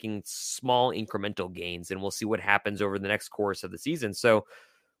them making small incremental gains, and we'll see what happens over the next course of the season. So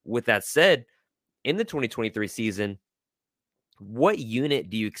with that said, in the 2023 season, what unit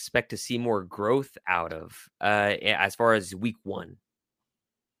do you expect to see more growth out of as far as week 1?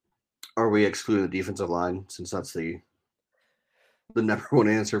 Are we excluding the defensive line, since that's the number one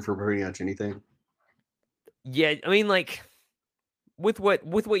answer for pretty much anything? Yeah, I mean, like, with what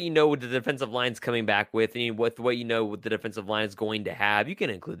the defensive line's coming back with, and with what what the defensive line is going to have, you can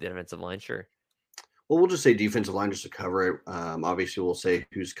include the defensive line, sure. Well, we'll just say defensive line just to cover it. Obviously, we'll say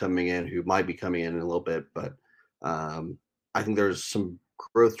who's coming in, who might be coming in a little bit, but I think there's some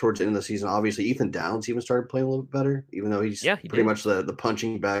growth towards the end of the season. Obviously, Ethan Downs even started playing a little bit better, even though he pretty much the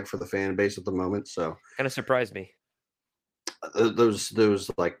punching bag for the fan base at the moment. So kind of surprised me. Those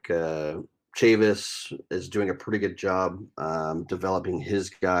Chavis is doing a pretty good job developing his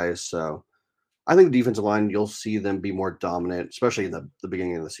guys. So I think the defensive line, you'll see them be more dominant, especially in the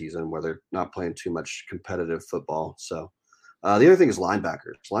beginning of the season where they're not playing too much competitive football. So the other thing is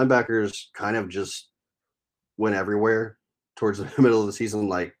linebackers. Linebackers kind of just went everywhere towards the middle of the season.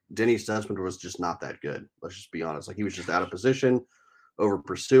 Like Denny Stutzman was just not that good. Let's just be honest. Like he was just out of position, over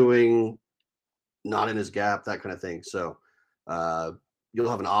pursuing, not in his gap, that kind of thing. So you'll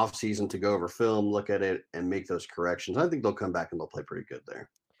have an off season to go over film, look at it, and make those corrections. I think they'll come back and they'll play pretty good there.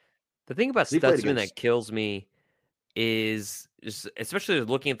 The thing about Stutzman that kills me is especially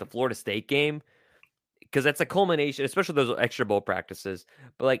looking at the Florida State game, because that's a culmination, especially those extra bowl practices.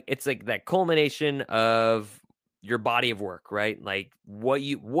 But like it's like that culmination of your body of work, right? Like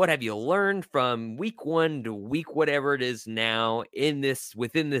what have you learned from week 1 to week whatever it is now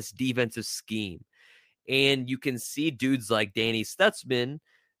within this defensive scheme. And you can see dudes like Danny Stutzman,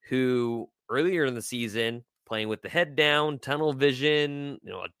 who earlier in the season, playing with the head down, tunnel vision,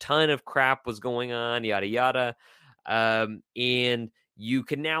 a ton of crap was going on, yada, yada. And you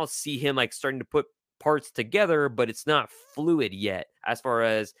can now see him like starting to put parts together, but it's not fluid yet as far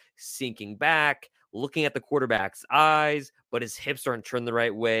as sinking back, looking at the quarterback's eyes, but his hips aren't turned the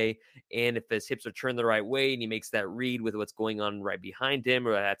right way. And if his hips are turned the right way and he makes that read with what's going on right behind him,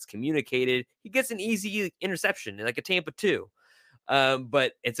 or that's communicated, he gets an easy interception, like a Tampa 2.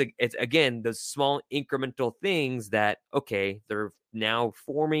 But it's again those small incremental things that, okay, they're now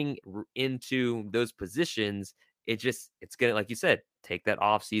forming into those positions. It's gonna, like you said, take that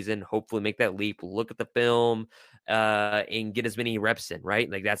off season, hopefully make that leap, look at the film, and get as many reps in, right?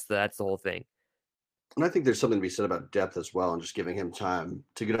 Like that's the whole thing. And I think there's something to be said about depth as well, and just giving him time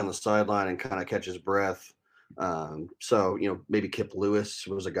to get on the sideline and kind of catch his breath. So maybe Kip Lewis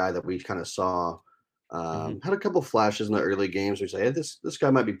was a guy that we kind of saw had a couple flashes in the early games. We say, hey, this guy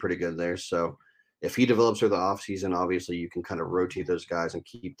might be pretty good there. So if he develops through the offseason, obviously you can kind of rotate those guys and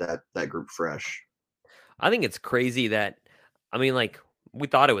keep that group fresh. I think it's crazy that, I mean, like, we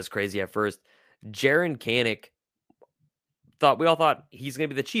thought it was crazy at first. Jaron Kanik we all thought he's going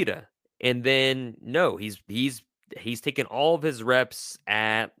to be the cheetah. And then no, he's taken all of his reps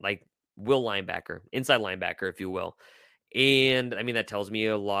at like will linebacker, inside linebacker, if you will. And I mean, that tells me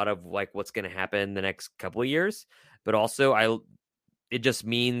a lot of like what's going to happen the next couple of years, but also it just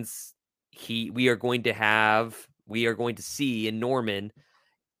means we are going to see in Norman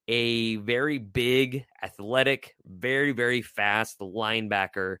a very big, athletic, very, very fast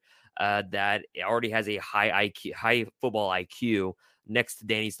linebacker that already has a high football IQ next to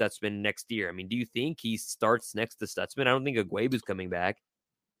Danny Stutzman next year. I mean, do you think he starts next to Stutzman? I don't think Aguebu's coming back.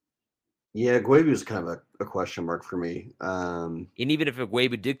 Yeah, Guebu is kind of a question mark for me. And even if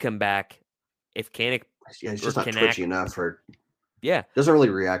Aguebu did come back, if Kanik, he's just not twitchy enough, or doesn't really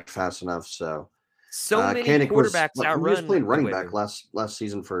react fast enough. So many Kanik quarterbacks outrun. He was playing running back last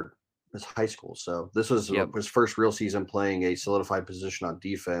season for his high school, so this was his first real season playing a solidified position on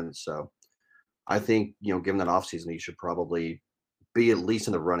defense. So I think given that offseason, he should probably be at least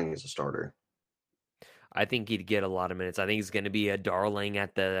in the running as a starter. I think he'd get a lot of minutes. I think he's going to be a darling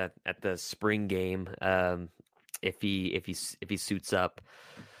at the spring game if he suits up.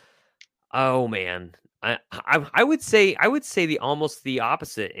 Oh man, I would say almost the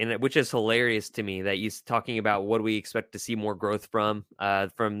opposite, and which is hilarious to me that he's talking about what do we expect to see more growth from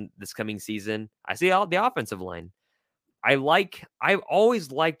this coming season. I see the offensive line. I've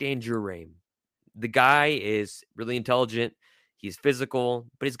always liked Andrew Rame. The guy is really intelligent. He's physical,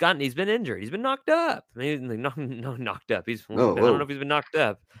 but he's been injured. He's been knocked up. Maybe not knocked up. I don't know if he's been knocked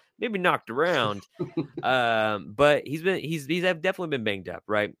up. Maybe knocked around. But he's definitely been banged up,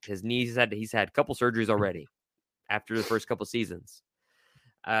 right? His knees he's had a couple surgeries already after the first couple seasons.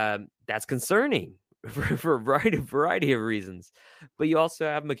 That's concerning for a variety of reasons. But you also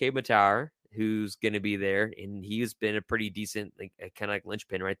have McCabe Matauer, who's going to be there, and he's been a pretty decent, kind of like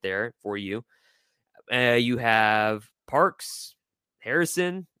linchpin right there for you. You have Parks,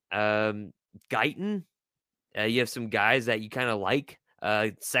 Harrison, Guyton. You have some guys that you kind of like,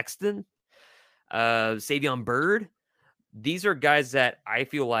 Sexton, Savion Byrd. These are guys that I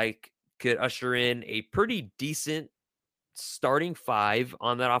feel like could usher in a pretty decent starting five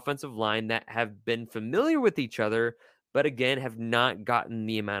on that offensive line that have been familiar with each other, but again, have not gotten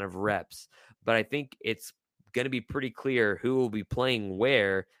the amount of reps. But I think it's going to be pretty clear who will be playing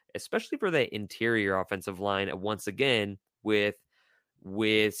where, especially for the interior offensive line, once again, with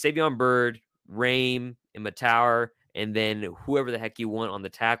Savion Byrd, Rame, and Matauer, and then whoever the heck you want on the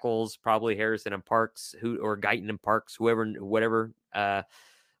tackles, probably Harrison and Parks, or Guyton and Parks, whatever.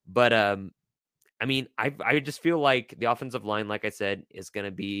 But I mean, I just feel like the offensive line, like I said, is going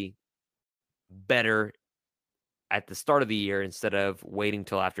to be better at the start of the year instead of waiting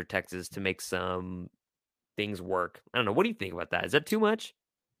till after Texas to make some things work. I don't know. What do you think about that? Is that too much?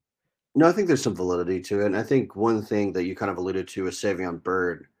 No, I think there's some validity to it. And I think one thing that you kind of alluded to is Savion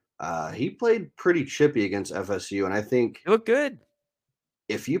Byrd. He played pretty chippy against FSU, and I think he looked good.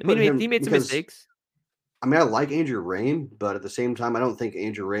 If you put him, he made some mistakes. I mean, I like Andrew Rame, but at the same time, I don't think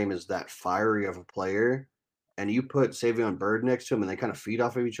Andrew Rame is that fiery of a player. And you put Savion Byrd next to him, and they kind of feed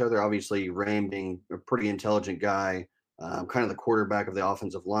off of each other. Obviously, Rame being a pretty intelligent guy, kind of the quarterback of the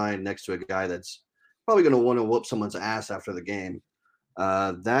offensive line, next to a guy that's probably going to want to whoop someone's ass after the game.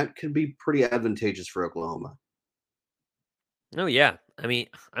 That could be pretty advantageous for Oklahoma. Oh yeah, I mean,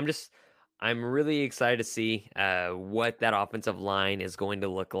 I'm really excited to see what that offensive line is going to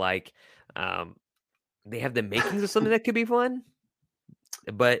look like. They have the makings of something that could be fun,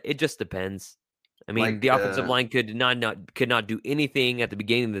 but it just depends. I mean, the offensive line could not do anything at the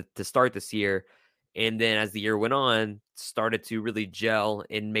beginning to start this year, and then as the year went on, started to really gel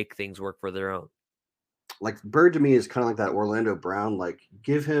and make things work for their own. like Bird to me is kind of like that Orlando Brown. Like,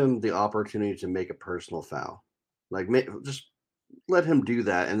 give him the opportunity to make a personal foul. Like, just let him do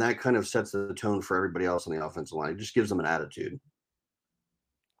that, and that kind of sets the tone for everybody else on the offensive line. It just gives them an attitude.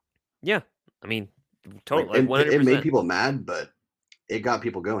 Yeah, I mean, Like, totally, like it made 100%. people mad, but it got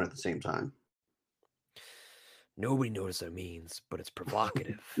people going at the same time. Nobody knows what it means, but it's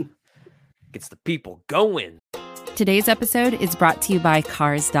provocative. Gets the people going. Today's episode is brought to you by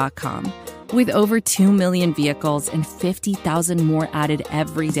Cars.com. With over 2 million vehicles and 50,000 more added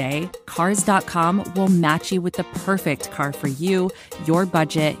every day, Cars.com will match you with the perfect car for you, your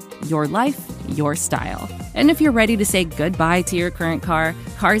budget, your life, your style. And if you're ready to say goodbye to your current car,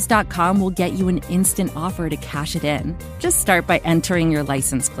 Cars.com will get you an instant offer to cash it in. Just start by entering your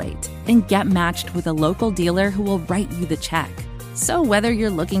license plate and get matched with a local dealer who will write you the check. So whether you're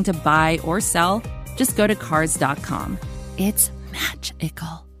looking to buy or sell, just go to Cars.com. It's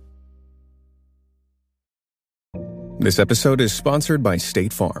magical. This episode is sponsored by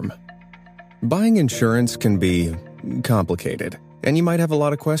State Farm. Buying insurance can be complicated, and you might have a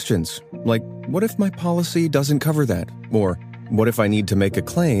lot of questions, like, what if my policy doesn't cover that? Or, what if I need to make a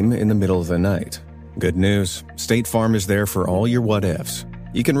claim in the middle of the night? Good news, State Farm is there for all your what-ifs.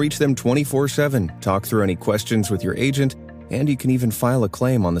 You can reach them 24/7, talk through any questions with your agent, and you can even file a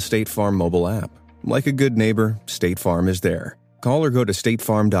claim on the State Farm mobile app. Like a good neighbor, State Farm is there. Call or go to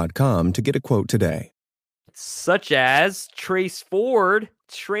statefarm.com to get a quote today. Such as Trace Ford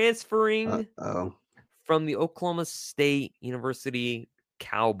transferring from the Oklahoma State University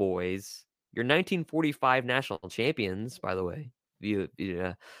Cowboys, your 1945 national champions, by the way,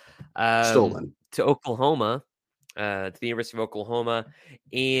 Stolen to Oklahoma, to the University of Oklahoma.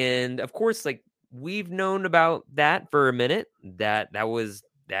 And of course, like, we've known about that for a minute, that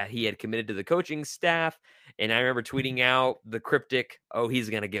he had committed to the coaching staff. And I remember tweeting out the cryptic, "Oh, he's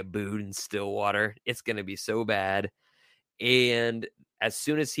going to get booed in Stillwater. It's going to be so bad." And as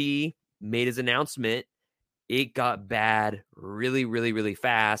soon as he made his announcement, it got bad really, really, really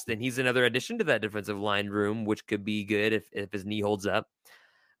fast. And he's another addition to that defensive line room, which could be good if his knee holds up.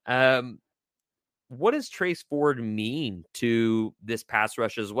 What does Trace Ford mean to this pass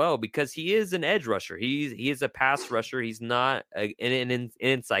rush as well? Because he is an edge rusher. He is a pass rusher. He's not an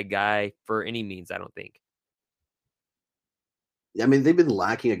inside guy for any means, I don't think. I mean, they've been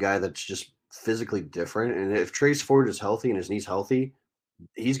lacking a guy that's just physically different. And if Trace Ford is healthy and his knee's healthy,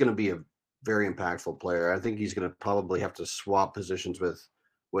 he's going to be a very impactful player. I think he's going to probably have to swap positions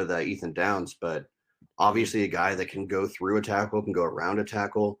with Ethan Downs, but obviously a guy that can go through a tackle, can go around a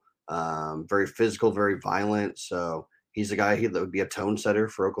tackle, very physical, very violent. So he's a guy that would be a tone setter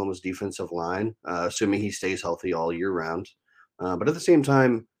for Oklahoma's defensive line, assuming he stays healthy all year round. But at the same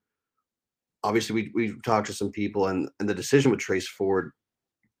time, obviously, we talked to some people, and the decision with Trace Ford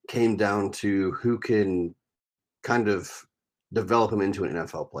came down to who can kind of develop him into an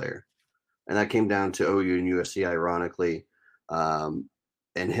NFL player. And that came down to OU and USC, ironically. And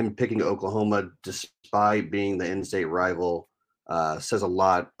him picking Oklahoma, despite being the in-state rival, says a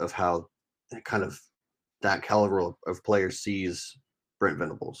lot of how kind of that caliber of player sees Brent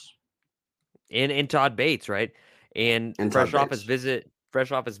Venables. And Todd Bates, right? And fresh off his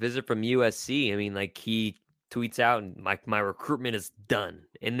visit from USC, I mean, like, he tweets out, and my recruitment is done.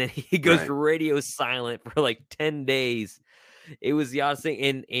 And then he goes radio silent for like 10 days. It was the oddest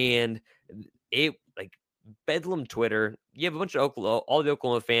thing. And it, like, Bedlam Twitter, you have a bunch of all the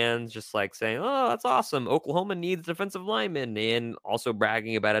Oklahoma fans just like saying, "Oh, that's awesome. Oklahoma needs defensive linemen," and also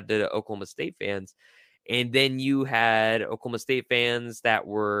bragging about it to Oklahoma State fans. And then you had Oklahoma State fans that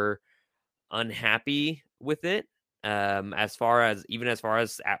were unhappy with it. As far as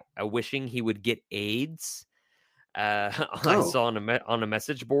wishing he would get AIDS. I saw on a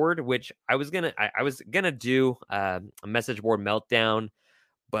message board, which I was gonna do a message board meltdown,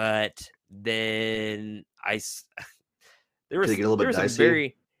 but then there was I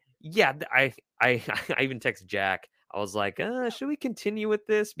even texted Jack. I was like, should we continue with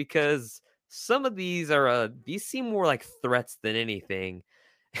this? Because some of these seem more like threats than anything.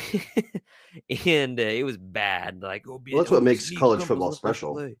 And it was bad. Like, that's what makes college football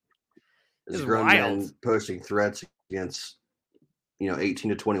special. Is grown men posting threats against 18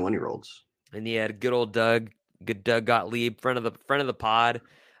 to 21-year-olds. And he had good Doug Gottlieb, friend of the pod,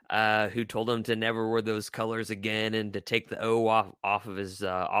 who told him to never wear those colors again and to take the O off of his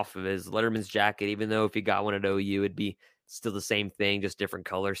Letterman's jacket, even though if he got one at OU, it'd be still the same thing, just different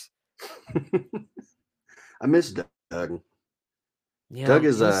colors. I miss Doug. Yeah, Doug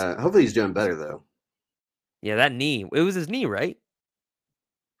is hopefully he's doing better though. Yeah, that knee. It was his knee, right?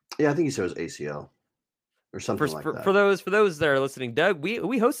 Yeah, I think he said it was ACL. or something like that. For those that are listening, Doug, we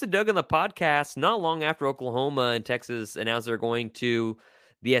hosted Doug on the podcast not long after Oklahoma and Texas announced they're going to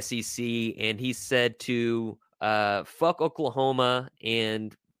the SEC, and he said to fuck Oklahoma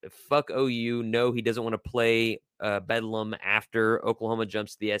and fuck OU. No, he doesn't want to play Bedlam after Oklahoma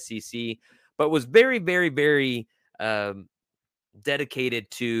jumps to the SEC, but was very, very, very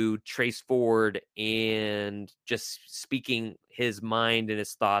dedicated to Trace Ford and just speaking his mind and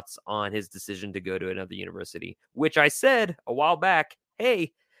his thoughts on his decision to go to another university, which I said a while back,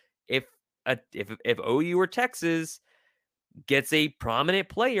 hey, if OU or Texas gets a prominent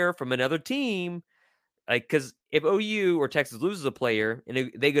player from another team, like, because if OU or Texas loses a player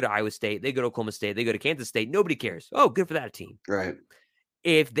and they go to Iowa State, they go to Oklahoma State, they go to Kansas State, nobody cares. Oh, good for that team. Right.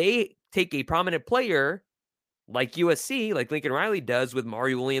 If they take a prominent player like USC, like Lincoln Riley does with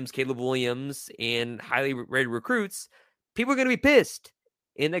Mari Williams, Caleb Williams, and highly rated recruits, people are going to be pissed.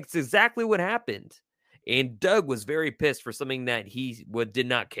 And that's exactly what happened. And Doug was very pissed for something that he did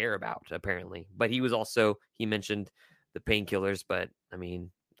not care about, apparently. But he mentioned the painkillers, but I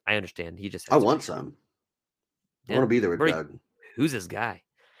mean, I understand. He just I want some. I want to be there with Doug. Who's this guy?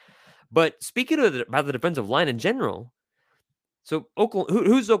 But speaking about the defensive line in general, so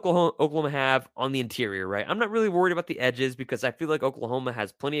who's Oklahoma have on the interior, right? I'm not really worried about the edges because I feel like Oklahoma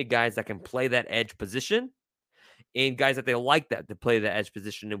has plenty of guys that can play that edge position and guys that they like that to play the edge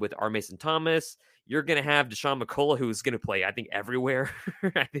position. And with R. Mason Thomas, you're going to have Deshaun McCullough, who's going to play, I think, everywhere.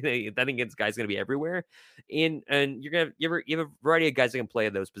 I think this guy's going to be everywhere. And you're going to you have a variety of guys that can play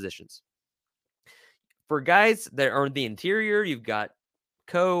those positions. For guys that are in the interior, you've got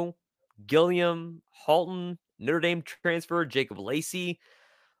Coe, Gilliam, Halton, Notre Dame transfer, Jacob Lacey.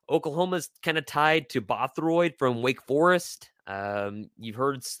 Oklahoma's kind of tied to Bothroyd from Wake Forest. You've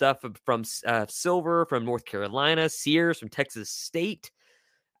heard stuff from Silver from North Carolina, Sears from Texas State.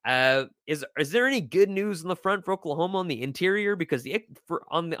 Is there any good news in the front for Oklahoma on the interior? Because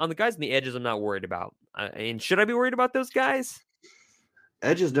on the guys on the edges, I'm not worried about. And should I be worried about those guys?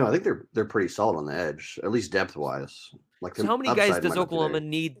 Edges, no. I think they're pretty solid on the edge, at least depth wise. Like, so how many guys does Oklahoma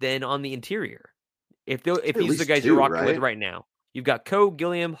need then on the interior? If these are the guys you're rocking with right now, you've got Coe,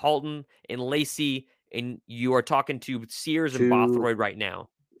 Gilliam, Halton, and Lacey, and you are talking to Sears and Bothroyd right now.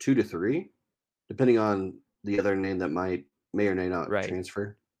 2 to 3, depending on the other name that may or may not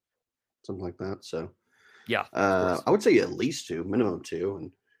transfer, something like that. So, yeah, I would say at least 2, minimum 2.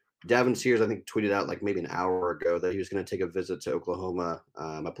 And Davin Sears, I think, tweeted out like maybe an hour ago that he was going to take a visit to Oklahoma.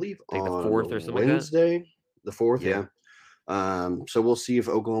 I believe on the 4th or something Wednesday, like the 4th, yeah. So we'll see if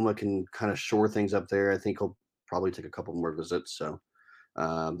Oklahoma can kind of shore things up there. I think he'll probably take a couple more visits. So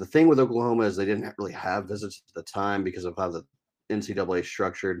the thing with Oklahoma is they didn't really have visits at the time because of how the NCAA is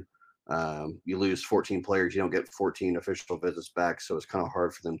structured. You lose 14 players, you don't get 14 official visits back. So it's kind of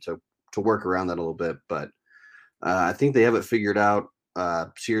hard for them to work around that a little bit. But I think they have it figured out.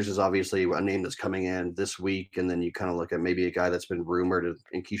 Sears is obviously a name that's coming in this week. And then you kind of look at maybe a guy that's been rumored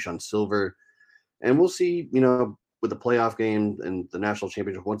in Keyshawn Silver. And we'll see, with the playoff game and the national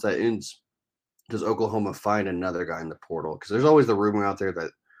championship, once that ends, does Oklahoma find another guy in the portal? Because there's always the rumor out there that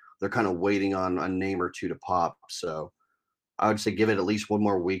they're kind of waiting on a name or two to pop. So I would say give it at least one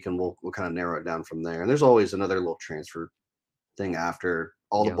more week and we'll kind of narrow it down from there. And there's always another little transfer thing after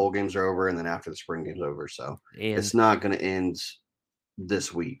all the bowl games are over and then after the spring game's over. So it's not going to end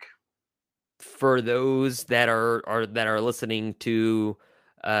this week. For those that are listening to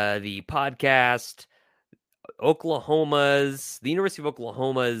the podcast, the University of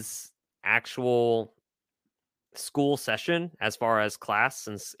Oklahoma's actual school session, as far as class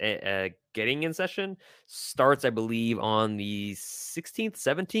and getting in session, starts, I believe, on the 16th,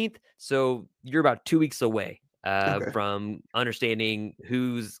 17th. So you're about 2 weeks away from understanding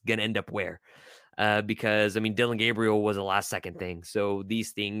who's going to end up where. Because, I mean, Dylan Gabriel was a last-second thing. So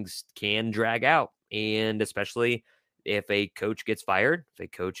these things can drag out, and especially if a coach gets fired, if a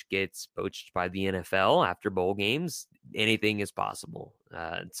coach gets poached by the NFL after bowl games, anything is possible.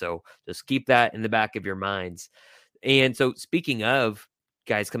 So just keep that in the back of your minds. And so speaking of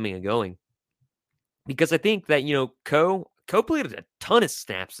guys coming and going, because I think that, Coe played a ton of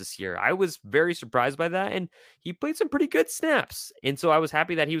snaps this year. I was very surprised by that, and he played some pretty good snaps. And so I was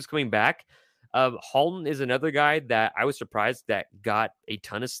happy that he was coming back. Halton is another guy that I was surprised that got a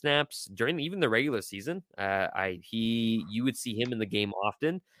ton of snaps during even the regular season. You would see him in the game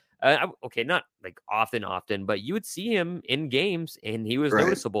often. Okay, not like often, but you would see him in games, and he was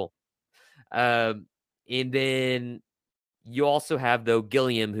noticeable. And then you also have, though,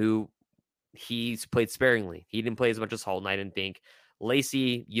 Gilliam, who he's played sparingly. He didn't play as much as Halton, I didn't think.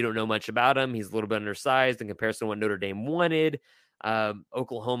 Lacey, you don't know much about him. He's a little bit undersized in comparison to what Notre Dame wanted.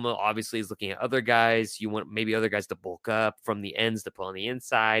 Oklahoma obviously is looking at other guys. You want maybe other guys to bulk up from the ends to play on the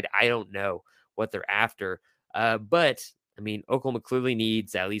inside. I don't know what they're after. But I mean, Oklahoma clearly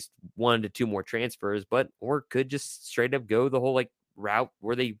needs at least 1 to 2 more transfers, or could just straight up go the whole like route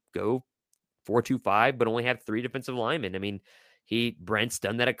where they go 4-2-5, but only have 3 defensive linemen. I mean, Brent's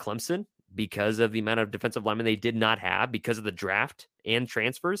done that at Clemson because of the amount of defensive linemen they did not have because of the draft and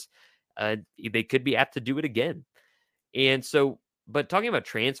transfers. They could be apt to do it again. And so, but talking about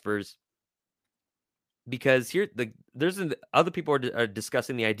transfers, because other people are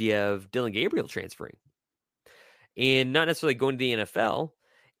discussing the idea of Dylan Gabriel transferring and not necessarily going to the NFL,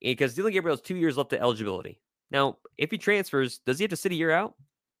 because Dylan Gabriel has 2 years left of eligibility. Now, if he transfers, does he have to sit a year out?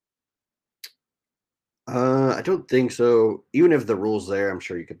 I don't think so. Even if the rule's there, I'm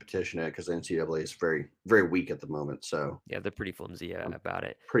sure you could petition it because the NCAA is very, very weak at the moment. So yeah, they're pretty flumpy about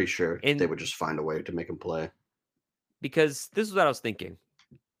it. Pretty sure and they would just find a way to make him play. Because this is what I was thinking.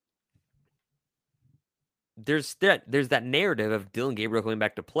 There's that narrative of Dylan Gabriel coming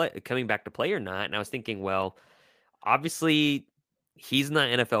back to play or not, and I was thinking, well, obviously he's not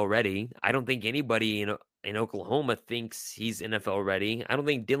NFL ready. I don't think anybody in Oklahoma thinks he's NFL ready. I don't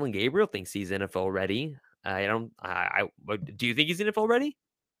think Dylan Gabriel thinks he's NFL ready. Do you think he's NFL ready?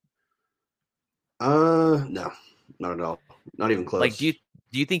 No, not at all. Not even close. Like, do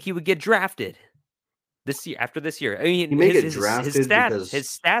you think he would get drafted this year? After this year, I mean, he may get drafted because his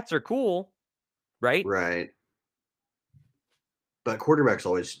stats are cool, right? Right. But quarterbacks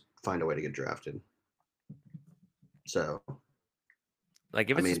always find a way to get drafted. So, like,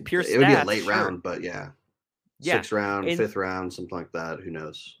 if it's pure stats, it would be a late round, but yeah, 6th round, and 5th round, something like that. Who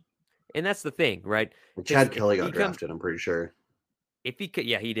knows? And that's the thing, right? Chad Kelly got drafted. I'm pretty sure. If he could,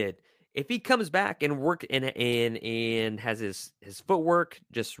 yeah, he did. If he comes back and work and has his footwork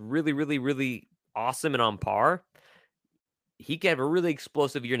just really, really, really awesome and on par, he could have a really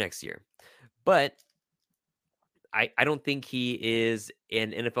explosive year next year. But I don't think he is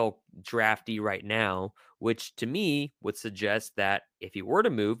an NFL draftee right now, which to me would suggest that if he were to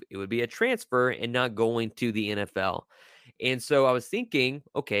move, it would be a transfer and not going to the NFL. And so I was thinking,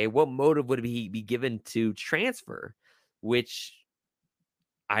 okay, what motive would he be given to transfer? Which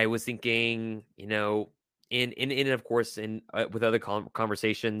I was thinking, and of course, with other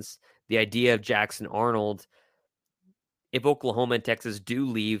conversations, the idea of Jackson Arnold, if Oklahoma and Texas do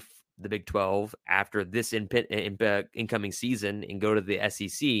leave the Big 12 after this incoming season and go to the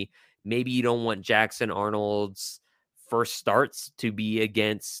SEC, maybe you don't want Jackson Arnold's first starts to be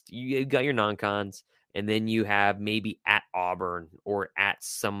against, you got your non-cons, and then you have maybe at Auburn or at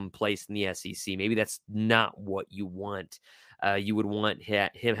some place in the SEC. Maybe that's not what you want. You would want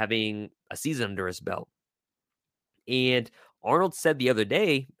him having a season under his belt. And Arnold said the other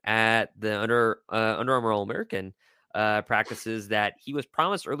day at the Under Armour All-American practices that he was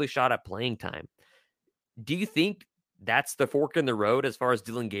promised early shot at playing time. Do you think that's the fork in the road as far as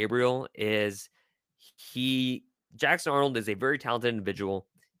Dylan Gabriel is? Jackson Arnold is a very talented individual,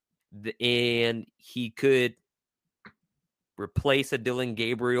 and he could replace a Dylan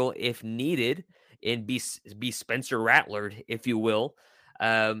Gabriel if needed and be Spencer Rattler, if you will,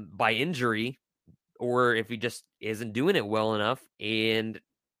 by injury, or if he just isn't doing it well enough and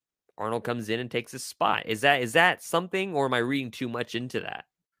Arnold comes in and takes his spot. Is that something, or am I reading too much into that?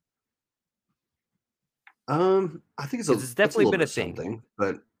 I think it's definitely been a thing. Something.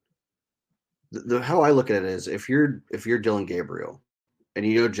 But how I look at it is, if you're Dylan Gabriel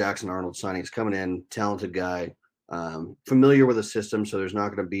and Jackson Arnold signing is coming in, talented guy, familiar with the system, so there's not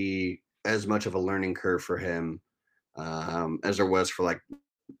going to be as much of a learning curve for him as there was for like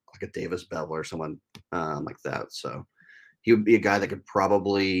a Davis Bell or someone like that. So he would be a guy that could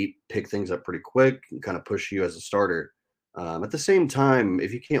probably pick things up pretty quick and kind of push you as a starter. At the same time,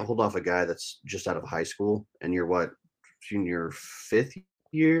 if you can't hold off a guy that's just out of high school and you're junior 5th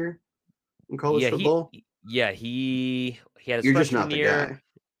year in college football? He had his you're freshman just not year. the guy.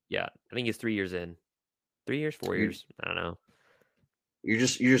 Yeah, I think he's 3 years in. 3 years, 4 years. I don't know. You're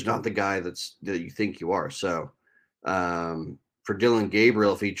just not the guy that you think you are. So for Dylan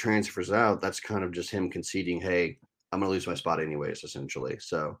Gabriel, if he transfers out, that's kind of just him conceding, hey, I'm going to lose my spot anyways, essentially.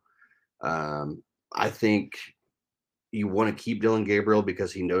 So I think you want to keep Dylan Gabriel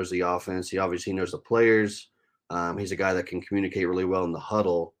because he knows the offense. He obviously knows the players. He's a guy that can communicate really well in the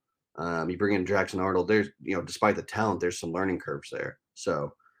huddle. You bring in Jackson Arnold, there's, despite the talent, there's some learning curves there.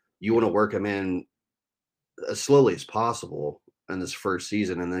 So you want to work him in as slowly as possible in this first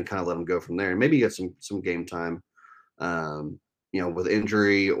season and then kind of let him go from there. And maybe get some game time, with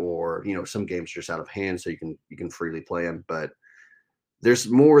injury or, some games just out of hand so you can freely play him. But there's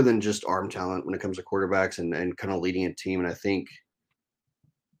more than just arm talent when it comes to quarterbacks and kind of leading a team. And I think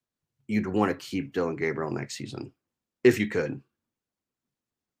you'd want to keep Dylan Gabriel next season if you could.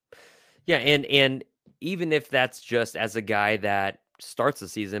 Yeah, and even if that's just as a guy that starts the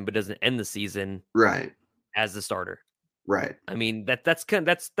season but doesn't end the season Right. as the starter. Right. I mean, that's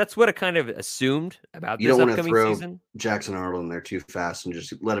what I kind of assumed about You this don't want to upcoming throw season. Jackson Arnold in there too fast and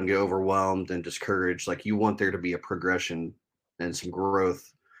just let him get overwhelmed and discouraged. Like, you want there to be a progression and some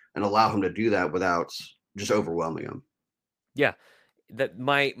growth and allow him to do that without just overwhelming him. Yeah. That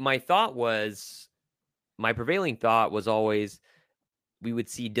my prevailing thought was always we would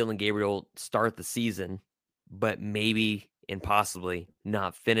see Dylan Gabriel start the season, but maybe and possibly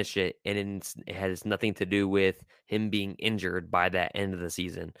not finish it. And it has nothing to do with him being injured by that end of the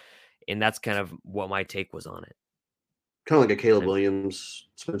season. And that's kind of what my take was on it. Kind of like a Caleb Williams,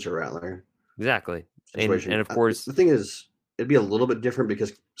 Spencer Rattler Exactly. situation. And of course, the thing is, it'd be a little bit different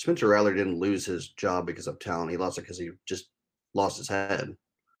because Spencer Rattler didn't lose his job because of talent. He lost it because he just lost his head.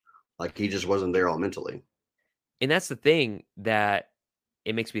 Like, he just wasn't there all mentally. and that's the thing that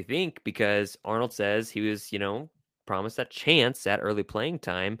it makes me think, because Arnold says he was, promised that chance at early playing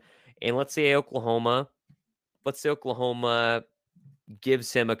time. And let's say Oklahoma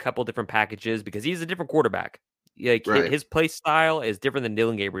gives him a couple different packages because he's a different quarterback. Like, Right. his play style is different than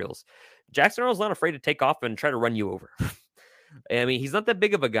Dylan Gabriel's. Jackson Arnold's not afraid to take off and try to run you over. I mean, he's not that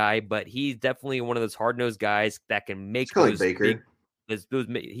big of a guy, but he's definitely one of those hard-nosed guys that can make It's kind of those like Baker. big.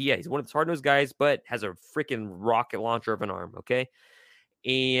 He's one of those hard-nosed guys, but has a freaking rocket launcher of an arm. Okay,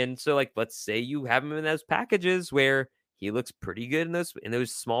 and so, like, let's say you have him in those packages where he looks pretty good in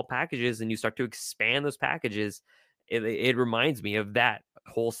those small packages, and you start to expand those packages. It reminds me of that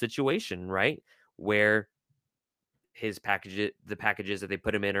whole situation, right? Where the packages that they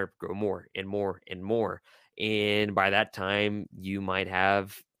put him in are grow more and more and more. And by that time, you might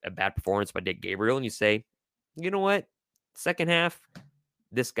have a bad performance by Dick Gabriel, and you say, you know what? Second half,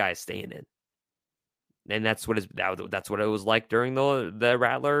 this guy's staying in. And that's what it was like during the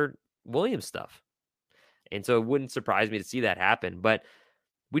Rattler Williams stuff. And so it wouldn't surprise me to see that happen. But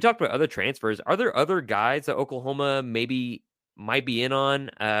we talked about other transfers. Are there other guys that Oklahoma maybe might be in on?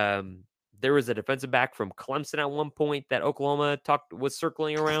 There was a defensive back from Clemson at one point that Oklahoma was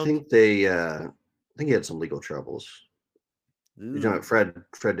circling around. I think he had some legal troubles. Ooh. You're talking about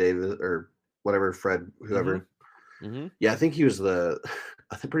Fred Davis or whatever, Fred, whoever. Mm-hmm. Yeah, I think he was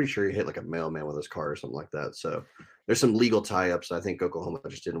I'm pretty sure he hit like a mailman with his car or something like that. So there's some legal tie-ups. I think Oklahoma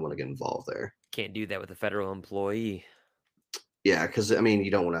just didn't want to get involved there. Can't do that with a federal employee. Yeah, because, I mean,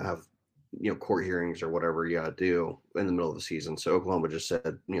 you don't want to have, court hearings or whatever you got to do in the middle of the season. So Oklahoma just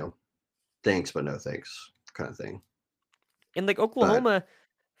said, thanks, but no thanks kind of thing. And like Oklahoma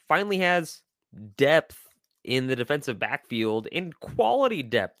finally has depth in the defensive backfield and quality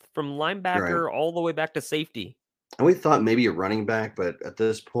depth from linebacker all the way back to safety. And we thought maybe a running back, but at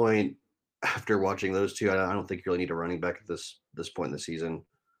this point, after watching those two, I don't think you really need a running back at this point in the season.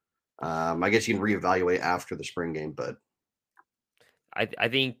 I guess you can reevaluate after the spring game, but I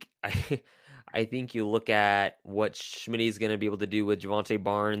think you look at what Schmidt is going to be able to do with Javonte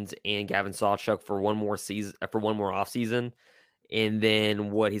Barnes and Gavin Sawchuk for one more offseason, and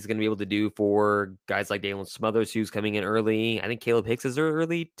then what he's going to be able to do for guys like Dalen Smothers, who's coming in early. I think Caleb Hicks is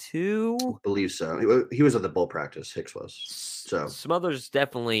early too. I believe so. He was at the bull practice. Hicks was. So Smothers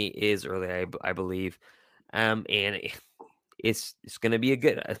definitely is early, I believe, and it's going to be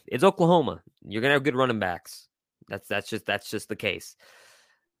it's Oklahoma. You're going to have good running backs. That's just the case.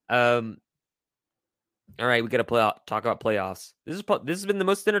 All right, we got to talk about playoffs. This has been the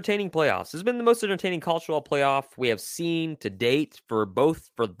most entertaining playoffs. This has been the most entertaining college football playoff we have seen to date for both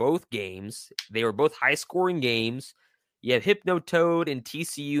games. They were both high-scoring games. You have Hypno Toad and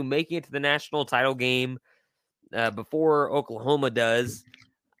TCU making it to the national title game before Oklahoma does.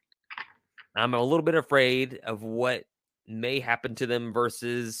 I'm a little bit afraid of what may happen to them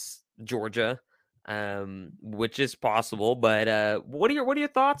versus Georgia, which is possible. But what are your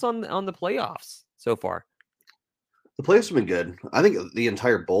thoughts on the playoffs so far? The playoffs have been good. I think the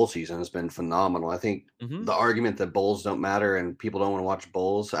entire bowl season has been phenomenal. I think the argument that bowls don't matter and people don't want to watch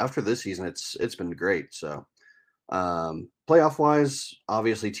bowls, after this season, it's been great. So playoff wise,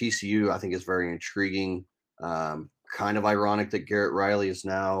 obviously TCU I think is very intriguing. Kind of ironic that Garrett Riley is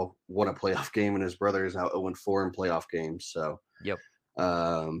now won a playoff game and his brother is now 0-4 in playoff games. So yep.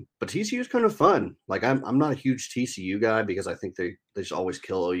 But TCU is kind of fun. Like, I'm not a huge TCU guy because I think they just always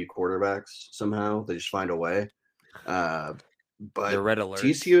kill OU quarterbacks somehow. They just find a way. But the red alert.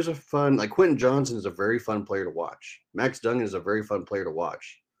 TCU is a fun. Like, Quentin Johnson is a very fun player to watch. Max Duggan is a very fun player to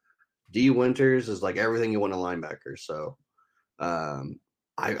watch. D Winters is like everything you want a linebacker. So, I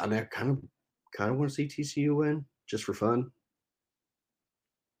kind of want to see TCU win just for fun.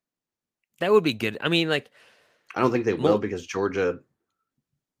 That would be good. I mean, like, I don't think they will because Georgia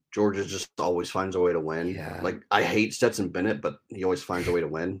just always finds a way to win. Yeah. Like, I hate Stetson Bennett, but he always finds a way to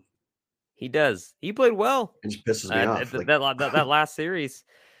win. He does. He played well. It just pisses me off. That last series.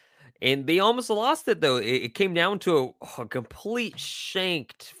 And they almost lost it, though. It came down to a complete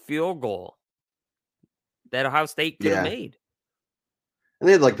shanked field goal that Ohio State could have made. And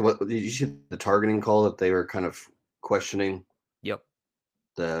they had, like, did you see the targeting call that they were kind of questioning? Yep.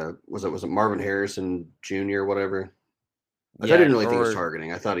 Was it Marvin Harrison Jr. or whatever? I Yeah, didn't really think it was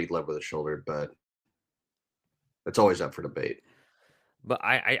targeting. I thought he'd led with his shoulder, but it's always up for debate. But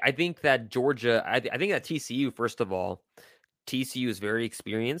I think that Georgia, I think that TCU, first of all, TCU is very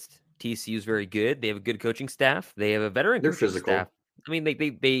experienced. TCU is very good. They have a good coaching staff. They have a veteran They're coaching physical. staff. I mean,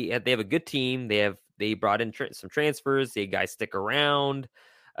 they have a good team. They brought in some transfers. The guys stick around.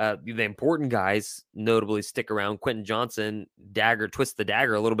 The important guys notably stick around. Quentin Johnson twists the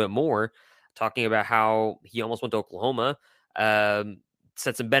dagger a little bit more, talking about how he almost went to Oklahoma.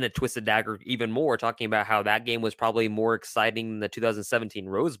 Stetson Bennett twisted dagger even more, talking about how that game was probably more exciting than the 2017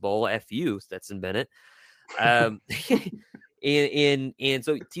 Rose Bowl. FU Stetson Bennett. And so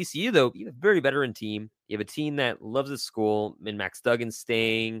TCU, though, you have a very veteran team. You have a team that loves the school, and Max Duggan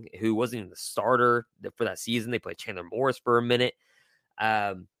staying, who wasn't even the starter for that season. They played Chandler Morris for a minute.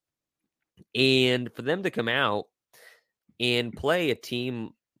 And for them to come out and play a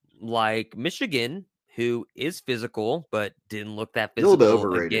team like Michigan, who is physical, but didn't look that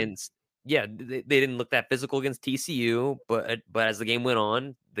physical against. Yeah, they didn't look that physical against TCU, but as the game went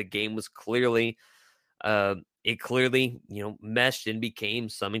on, the game was clearly, meshed and became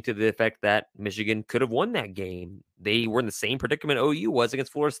something to the effect that Michigan could have won that game. They were in the same predicament OU was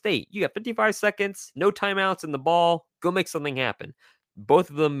against Florida State. You got 55 seconds, no timeouts in the ball, go make something happen. Both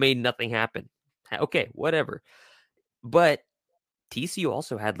of them made nothing happen. Okay, whatever. But TCU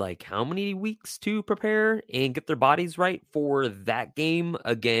also had like how many weeks to prepare and get their bodies right for that game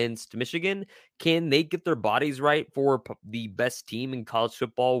against Michigan? Can they get their bodies right for the best team in college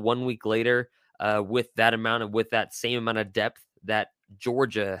football 1 week later with that same amount of depth that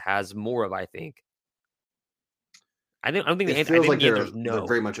Georgia has more of? I think. I don't think it feels like they're no.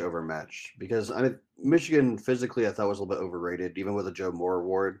 very much overmatched because Michigan physically I thought was a little bit overrated, even with a Joe Moore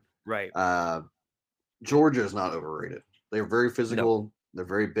award. Right. Georgia is not overrated. They're very physical. No. They're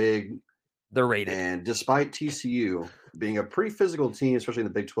very big. They're rated. And despite TCU being a pretty physical team, especially in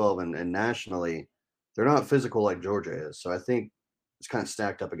the Big 12 and nationally, they're not physical like Georgia is. So I think it's kind of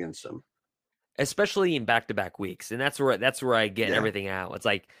stacked up against them. Especially in back-to-back weeks. And that's where I get everything out. It's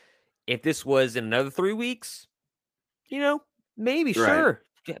like, if this was in another 3 weeks, maybe, sure,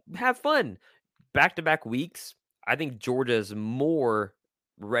 have fun. Back-to-back weeks, I think Georgia is more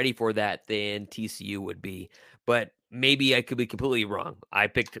ready for that than TCU would be. But maybe I could be completely wrong. I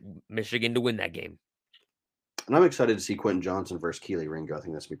picked Michigan to win that game. And I'm excited to see Quentin Johnson versus Keely Ringo. I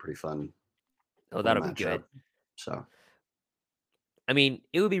think that's going to be pretty fun. Oh, that'll be good. So, I mean,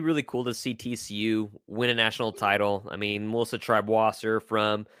 it would be really cool to see TCU win a national title. I mean, Melissa Tribe-Wasser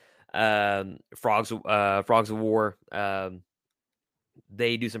from Frogs of War.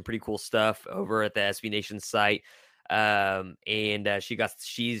 They do some pretty cool stuff over at the SB Nation site. And she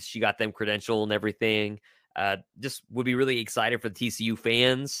got them credential and everything. Just would be really excited for the TCU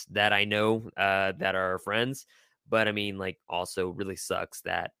fans that I know that are friends. But I mean, like, also really sucks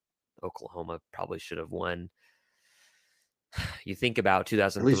that Oklahoma probably should have won. You think about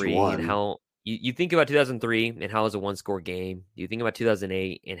 2003 and how you think about 2003 and how it was a one-score game. You think about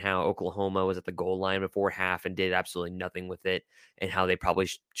 2008 and how Oklahoma was at the goal line before half and did absolutely nothing with it, and how they probably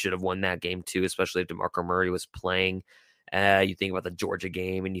should have won that game too, especially if DeMarco Murray was playing. You think about the Georgia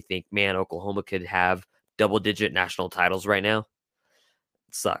game and you think, man, Oklahoma could have double-digit national titles right now.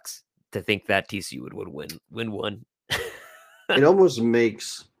 It sucks to think that TCU would win one. It almost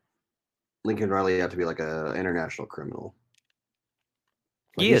makes Lincoln Riley out to be like an international criminal.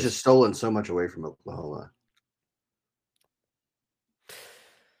 Like he's just stolen so much away from Oklahoma.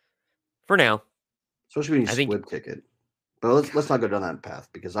 For now. Especially when you squib kick it. But let's not go down that path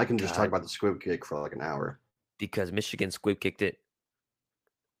because I can just talk about the squib kick for like an hour. Because Michigan squib kicked it.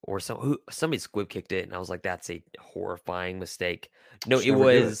 Or somebody squib kicked it, and I was like, that's a horrifying mistake. No, it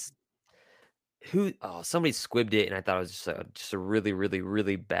was somebody squibbed it, and I thought it was just a really, really,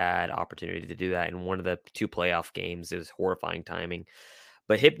 really bad opportunity to do that in one of the 2 playoff games. It was horrifying timing.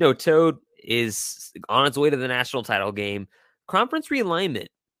 But Hypno Toad is on its way to the national title game. Conference realignment.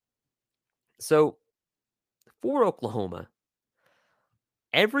 So, for Oklahoma,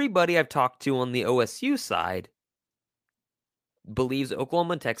 everybody I've talked to on the OSU side believes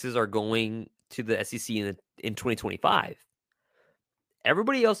Oklahoma and Texas are going to the SEC in 2025.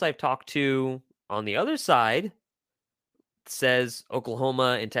 everybody else I've talked to on the other side says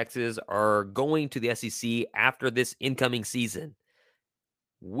Oklahoma and Texas are going to the SEC after this incoming season.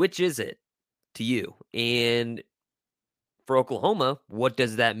 Which is it to you? And for Oklahoma, what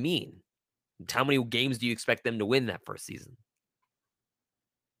does that mean? How many games do you expect them to win that first season?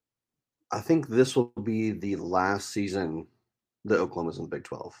 I think this will be the last season that Oklahoma's in the Big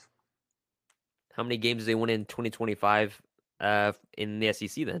 12. How many games do they win in 2025 in the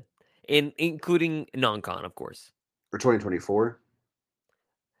SEC then? Including non-con, of course. For 2024?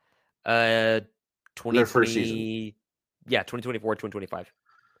 2020, Their first season. Yeah, 2024, 2025.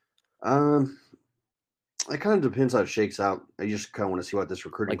 It kind of depends how it shakes out. I just kind of want to see what this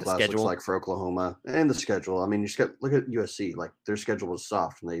recruiting class looks like for Oklahoma and the schedule. I mean, look at USC. Like, their schedule was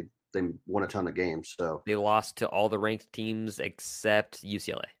soft, and they won a ton of games. So they lost to all the ranked teams except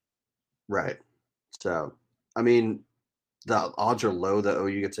UCLA. Right. So, I mean, the odds are low that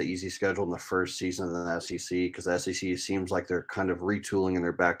OU gets an easy schedule in the first season of the SEC because the SEC seems like they're kind of retooling and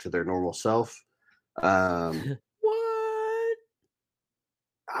they're back to their normal self. What?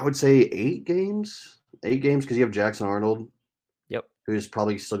 I would say 8 games. 8 games because you have Jackson Arnold. Yep. Who's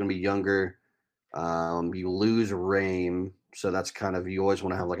probably still going to be younger. You lose Rame, so that's kind of, you always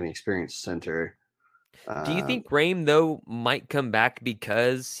want to have like an experienced center. Do you think Rame, though, might come back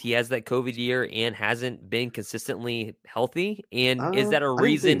because he has that COVID year and hasn't been consistently healthy? And is that a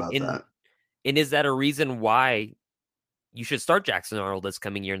reason? And is that a reason why you should start Jackson Arnold this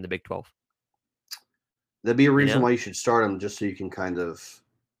coming year in the Big 12? That'd be a reason why you should start him, just so you can kind of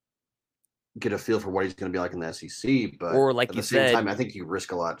get a feel for what he's going to be like in the SEC. But or like at you the same said, time, I think you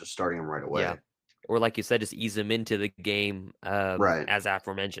risk a lot just starting him right away. Yeah. Or like you said, just ease him into the game, right, as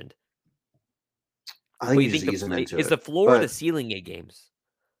aforementioned. I think you just ease him into it. Is the floor or the ceiling 8 games?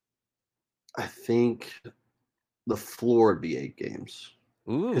 I think the floor would be 8 games.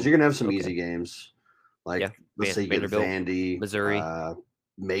 Because you're going to have some easy games. Like, let's say you get Vandy, Missouri.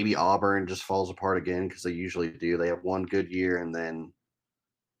 Maybe Auburn just falls apart again because they usually do. They have one good year and then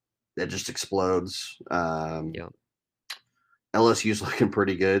it just explodes. LSU's looking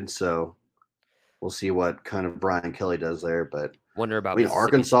pretty good, so we'll see what kind of Brian Kelly does there. But wonder about. I mean,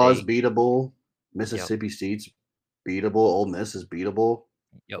 Arkansas is beatable. Mississippi State's beatable. Ole Miss is beatable.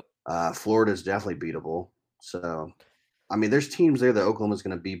 Yep. Florida is definitely beatable. So, I mean, there's teams there that Oklahoma's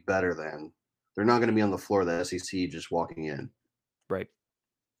going to be better than. They're not going to be on the floor of the SEC just walking in. Right.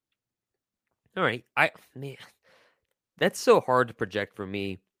 All right. Man, that's so hard to project for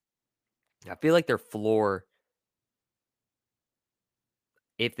me. I feel like their floor,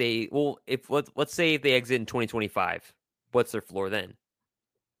 let's say if they exit in 2025, what's their floor then?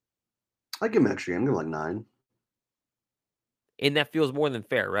 I give them extra. I'm going like 9. And that feels more than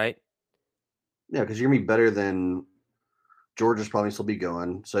fair, right? Yeah, because you're going to be better than Georgia's probably still be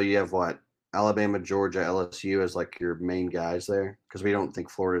going. So you have what? Alabama, Georgia, LSU as like your main guys there. Because we don't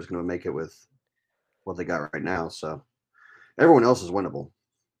think Florida is going to make it with what they got right now. So everyone else is winnable.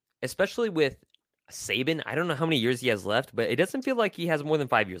 Especially with Saban. I don't know how many years he has left, but it doesn't feel like he has more than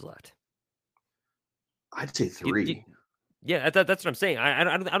 5 years left. I'd say 3. That's what I'm saying. I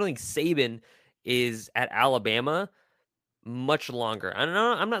don't think Saban is at Alabama much longer. I don't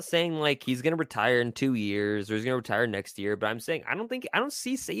know. I'm not saying like he's going to retire in 2 years or he's going to retire next year, but I'm saying I don't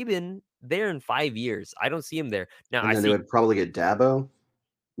see Saban there in 5 years. I don't see him there. Now, and then they would probably get Dabo,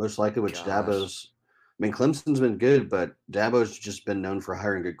 most likely, which Dabo's. I mean, Clemson's been good, but Dabo's just been known for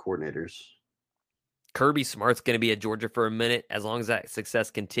hiring good coordinators. Kirby Smart's going to be at Georgia for a minute as long as that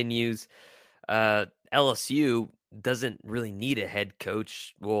success continues. LSU doesn't really need a head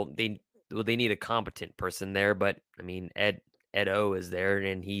coach. Well, they need a competent person there, but I mean, Ed O is there,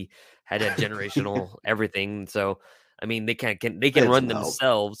 and he had a generational everything. So, I mean, they can run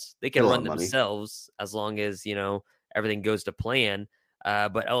themselves. They can run themselves as long as everything goes to plan.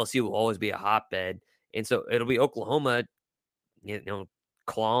 But LSU will always be a hotbed. And so it'll be Oklahoma,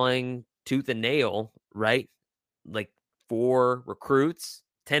 clawing tooth and nail, right? Like 4 recruits,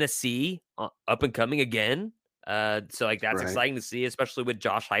 Tennessee up and coming again. So like that's exciting to see, especially with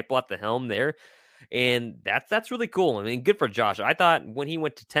Josh Heupel at the helm there. And that's really cool. I mean, good for Josh. I thought when he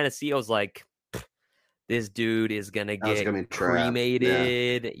went to Tennessee, I was like, this dude is going to get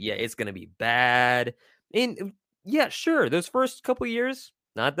cremated. Yeah, it's going to be bad. And yeah, sure. Those first couple years,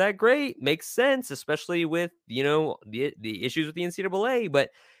 not that great. Makes sense, especially with, the issues with the NCAA.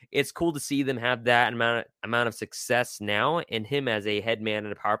 But it's cool to see them have that amount of success now, and him as a head man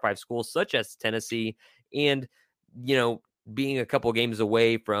in a Power 5 school such as Tennessee, and, being a couple games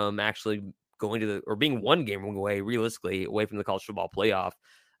away from actually going or being one game away, realistically, away from the college football playoff.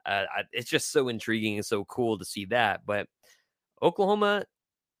 It's just so intriguing and so cool to see that. But Oklahoma,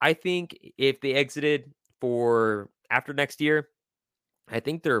 I think if they exited for after next year, I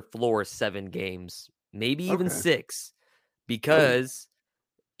think their floor is 7 games, maybe even Okay. 6, because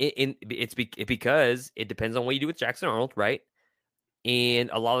because it depends on what you do with Jackson Arnold, right?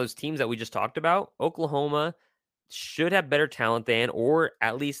 And a lot of those teams that we just talked about, Oklahoma should have better talent than, or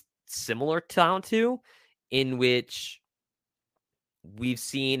at least similar talent to, in which we've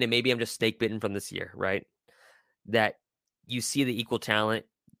seen, and maybe I'm just snake bitten from this year, right? That you see the equal talent,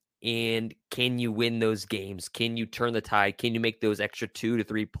 and can you win those games? Can you turn the tide? Can you make those extra 2 to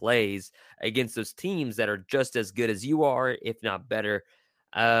 3 plays against those teams that are just as good as you are, if not better?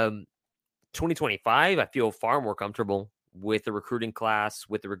 2025, I feel far more comfortable with the recruiting class,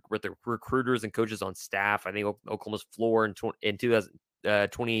 with the recruiters and coaches on staff. I think Oklahoma's floor in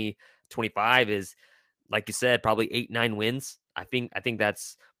 2025 is, like you said, probably 8-9 wins. I think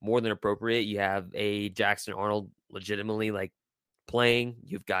that's more than appropriate. You have a Jackson Arnold legitimately like playing.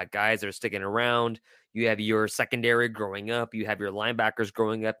 You've got guys that are sticking around. You have your secondary growing up. You have your linebackers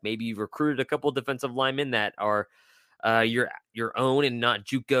growing up. Maybe you've recruited a couple of defensive linemen that are your own and not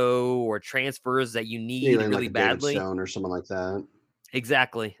JUCO or transfers that you need really like badly. David Stone or someone like that.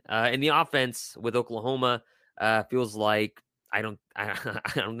 Exactly. And the offense with Oklahoma feels like I don't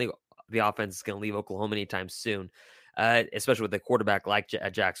think the offense is going to leave Oklahoma anytime soon, especially with a quarterback like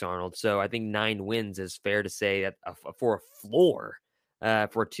Jackson Arnold. So I think 9 wins is fair to say that for a floor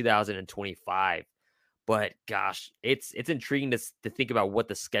for 2025. But gosh, it's intriguing to think about what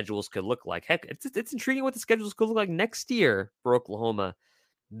the schedules could look like. Heck, it's intriguing what the schedules could look like next year for Oklahoma.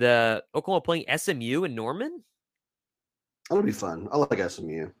 The Oklahoma playing SMU in Norman. That'll be fun. I like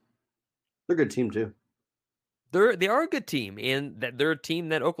SMU. They're a good team too. They are a good team, and that they're a team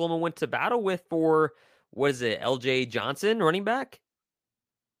that Oklahoma went to battle with for, what is it, LJ Johnson, running back?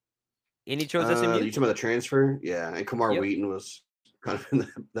 And he chose SMU? You talking about the transfer? Yeah, and Kamar Yep. Wheaton was kind of in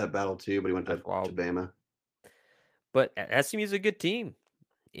that battle too, but he went to Bama. But SMU is a good team,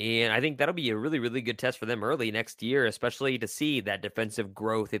 and I think that'll be a really, really good test for them early next year, especially to see that defensive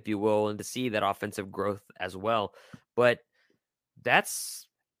growth, if you will, and to see that offensive growth as well. But that's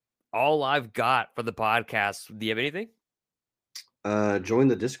all I've got for the podcast. Do you have anything? Join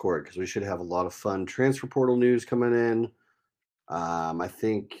the Discord because we should have a lot of fun transfer portal news coming in. I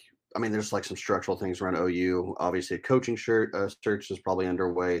mean, there's like some structural things around OU. Obviously, a coaching search is probably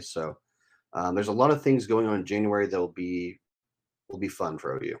underway. So there's a lot of things going on in January that will be fun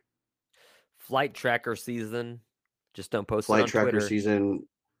for OU. Flight tracker season. Just don't post Flight it on tracker Twitter. Season.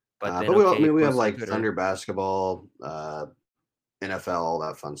 But we have like Thunder basketball, NFL, all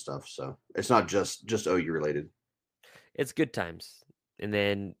that fun stuff. So it's not just OU related. It's good times. And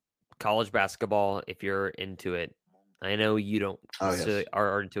then college basketball, if you're into it. I know you don't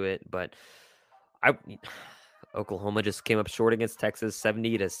are into it, but Oklahoma just came up short against Texas,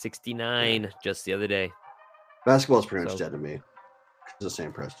 70-69 just the other day. Basketball is pretty much dead to me. It's the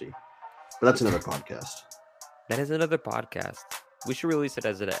same Presti. But that's another podcast. That is another podcast. We should release it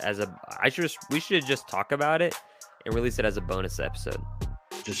we should just talk about it and release it as a bonus episode.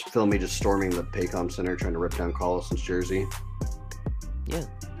 Just film me just storming the Paycom Center trying to rip down Collison's jersey. Yeah.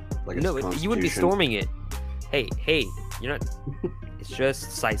 Like no, you wouldn't be storming it. Hey, you're not. It's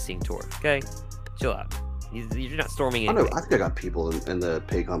just sightseeing tour, okay? Chill out. You're not storming anything. I think I got people in the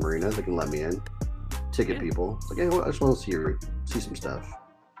Paycom Arena that can let me in. Ticket people. It's like, hey, I just want to see some stuff.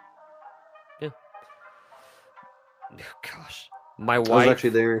 Yeah. Gosh, my wife. I was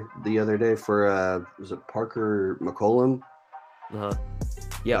actually there the other day for was it Parker McCollum?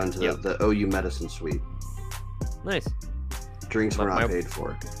 Yeah. Down to the OU Medicine Suite. Nice. Drinks were not paid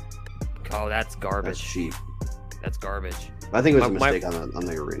for. Oh, that's garbage. That's cheap. That's garbage. I think it was a mistake on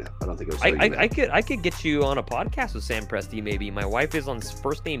the arena. I don't think it was. I could get you on a podcast with Sam Presti. Maybe my wife is on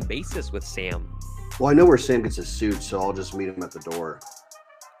first name basis with Sam. Well, I know where Sam gets his suit, so I'll just meet him at the door.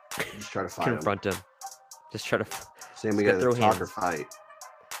 Just try to find confront him. Just try to. Sam, we got to talk or fight.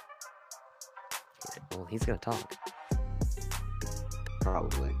 Well, he's gonna talk.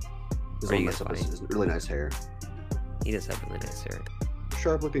 Probably. He's really nice hair. He does have really nice hair.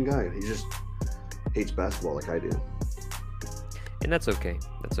 Sharp-looking guy. He just hates basketball like I do. And that's okay.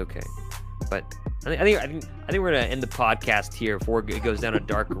 That's okay. But I think we're gonna end the podcast here before it goes down a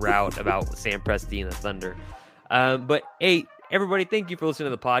dark route about Sam Presti and the Thunder. But hey, everybody, thank you for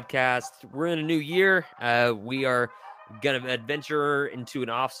listening to the podcast. We're in a new year. We are gonna adventure into an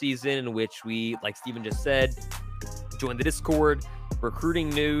off season in which we, like Stephen just said, join the Discord, recruiting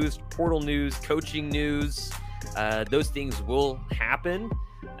news, portal news, coaching news. Those things will happen.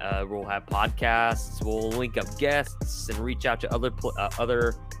 We'll have podcasts. We'll link up guests and reach out to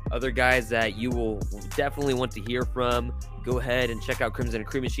other guys that you will definitely want to hear from. Go ahead and check out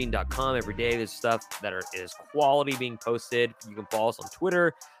crimsonandcrewmachine.com every day. There's stuff that is quality being posted. You can follow us on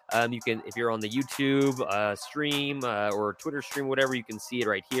Twitter. You can, if you're on the YouTube stream or Twitter stream, whatever, you can see it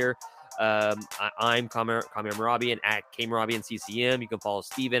right here. I'm Kamiar Merabian at KMerabian CCM. You can follow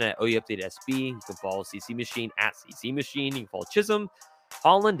Stephen at OU Update SB. You can follow CC Machine at CC Machine. You can follow Chisholm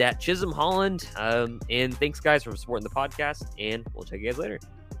Holland at Chisholm Holland. And thanks, guys, for supporting the podcast. And we'll check you guys later.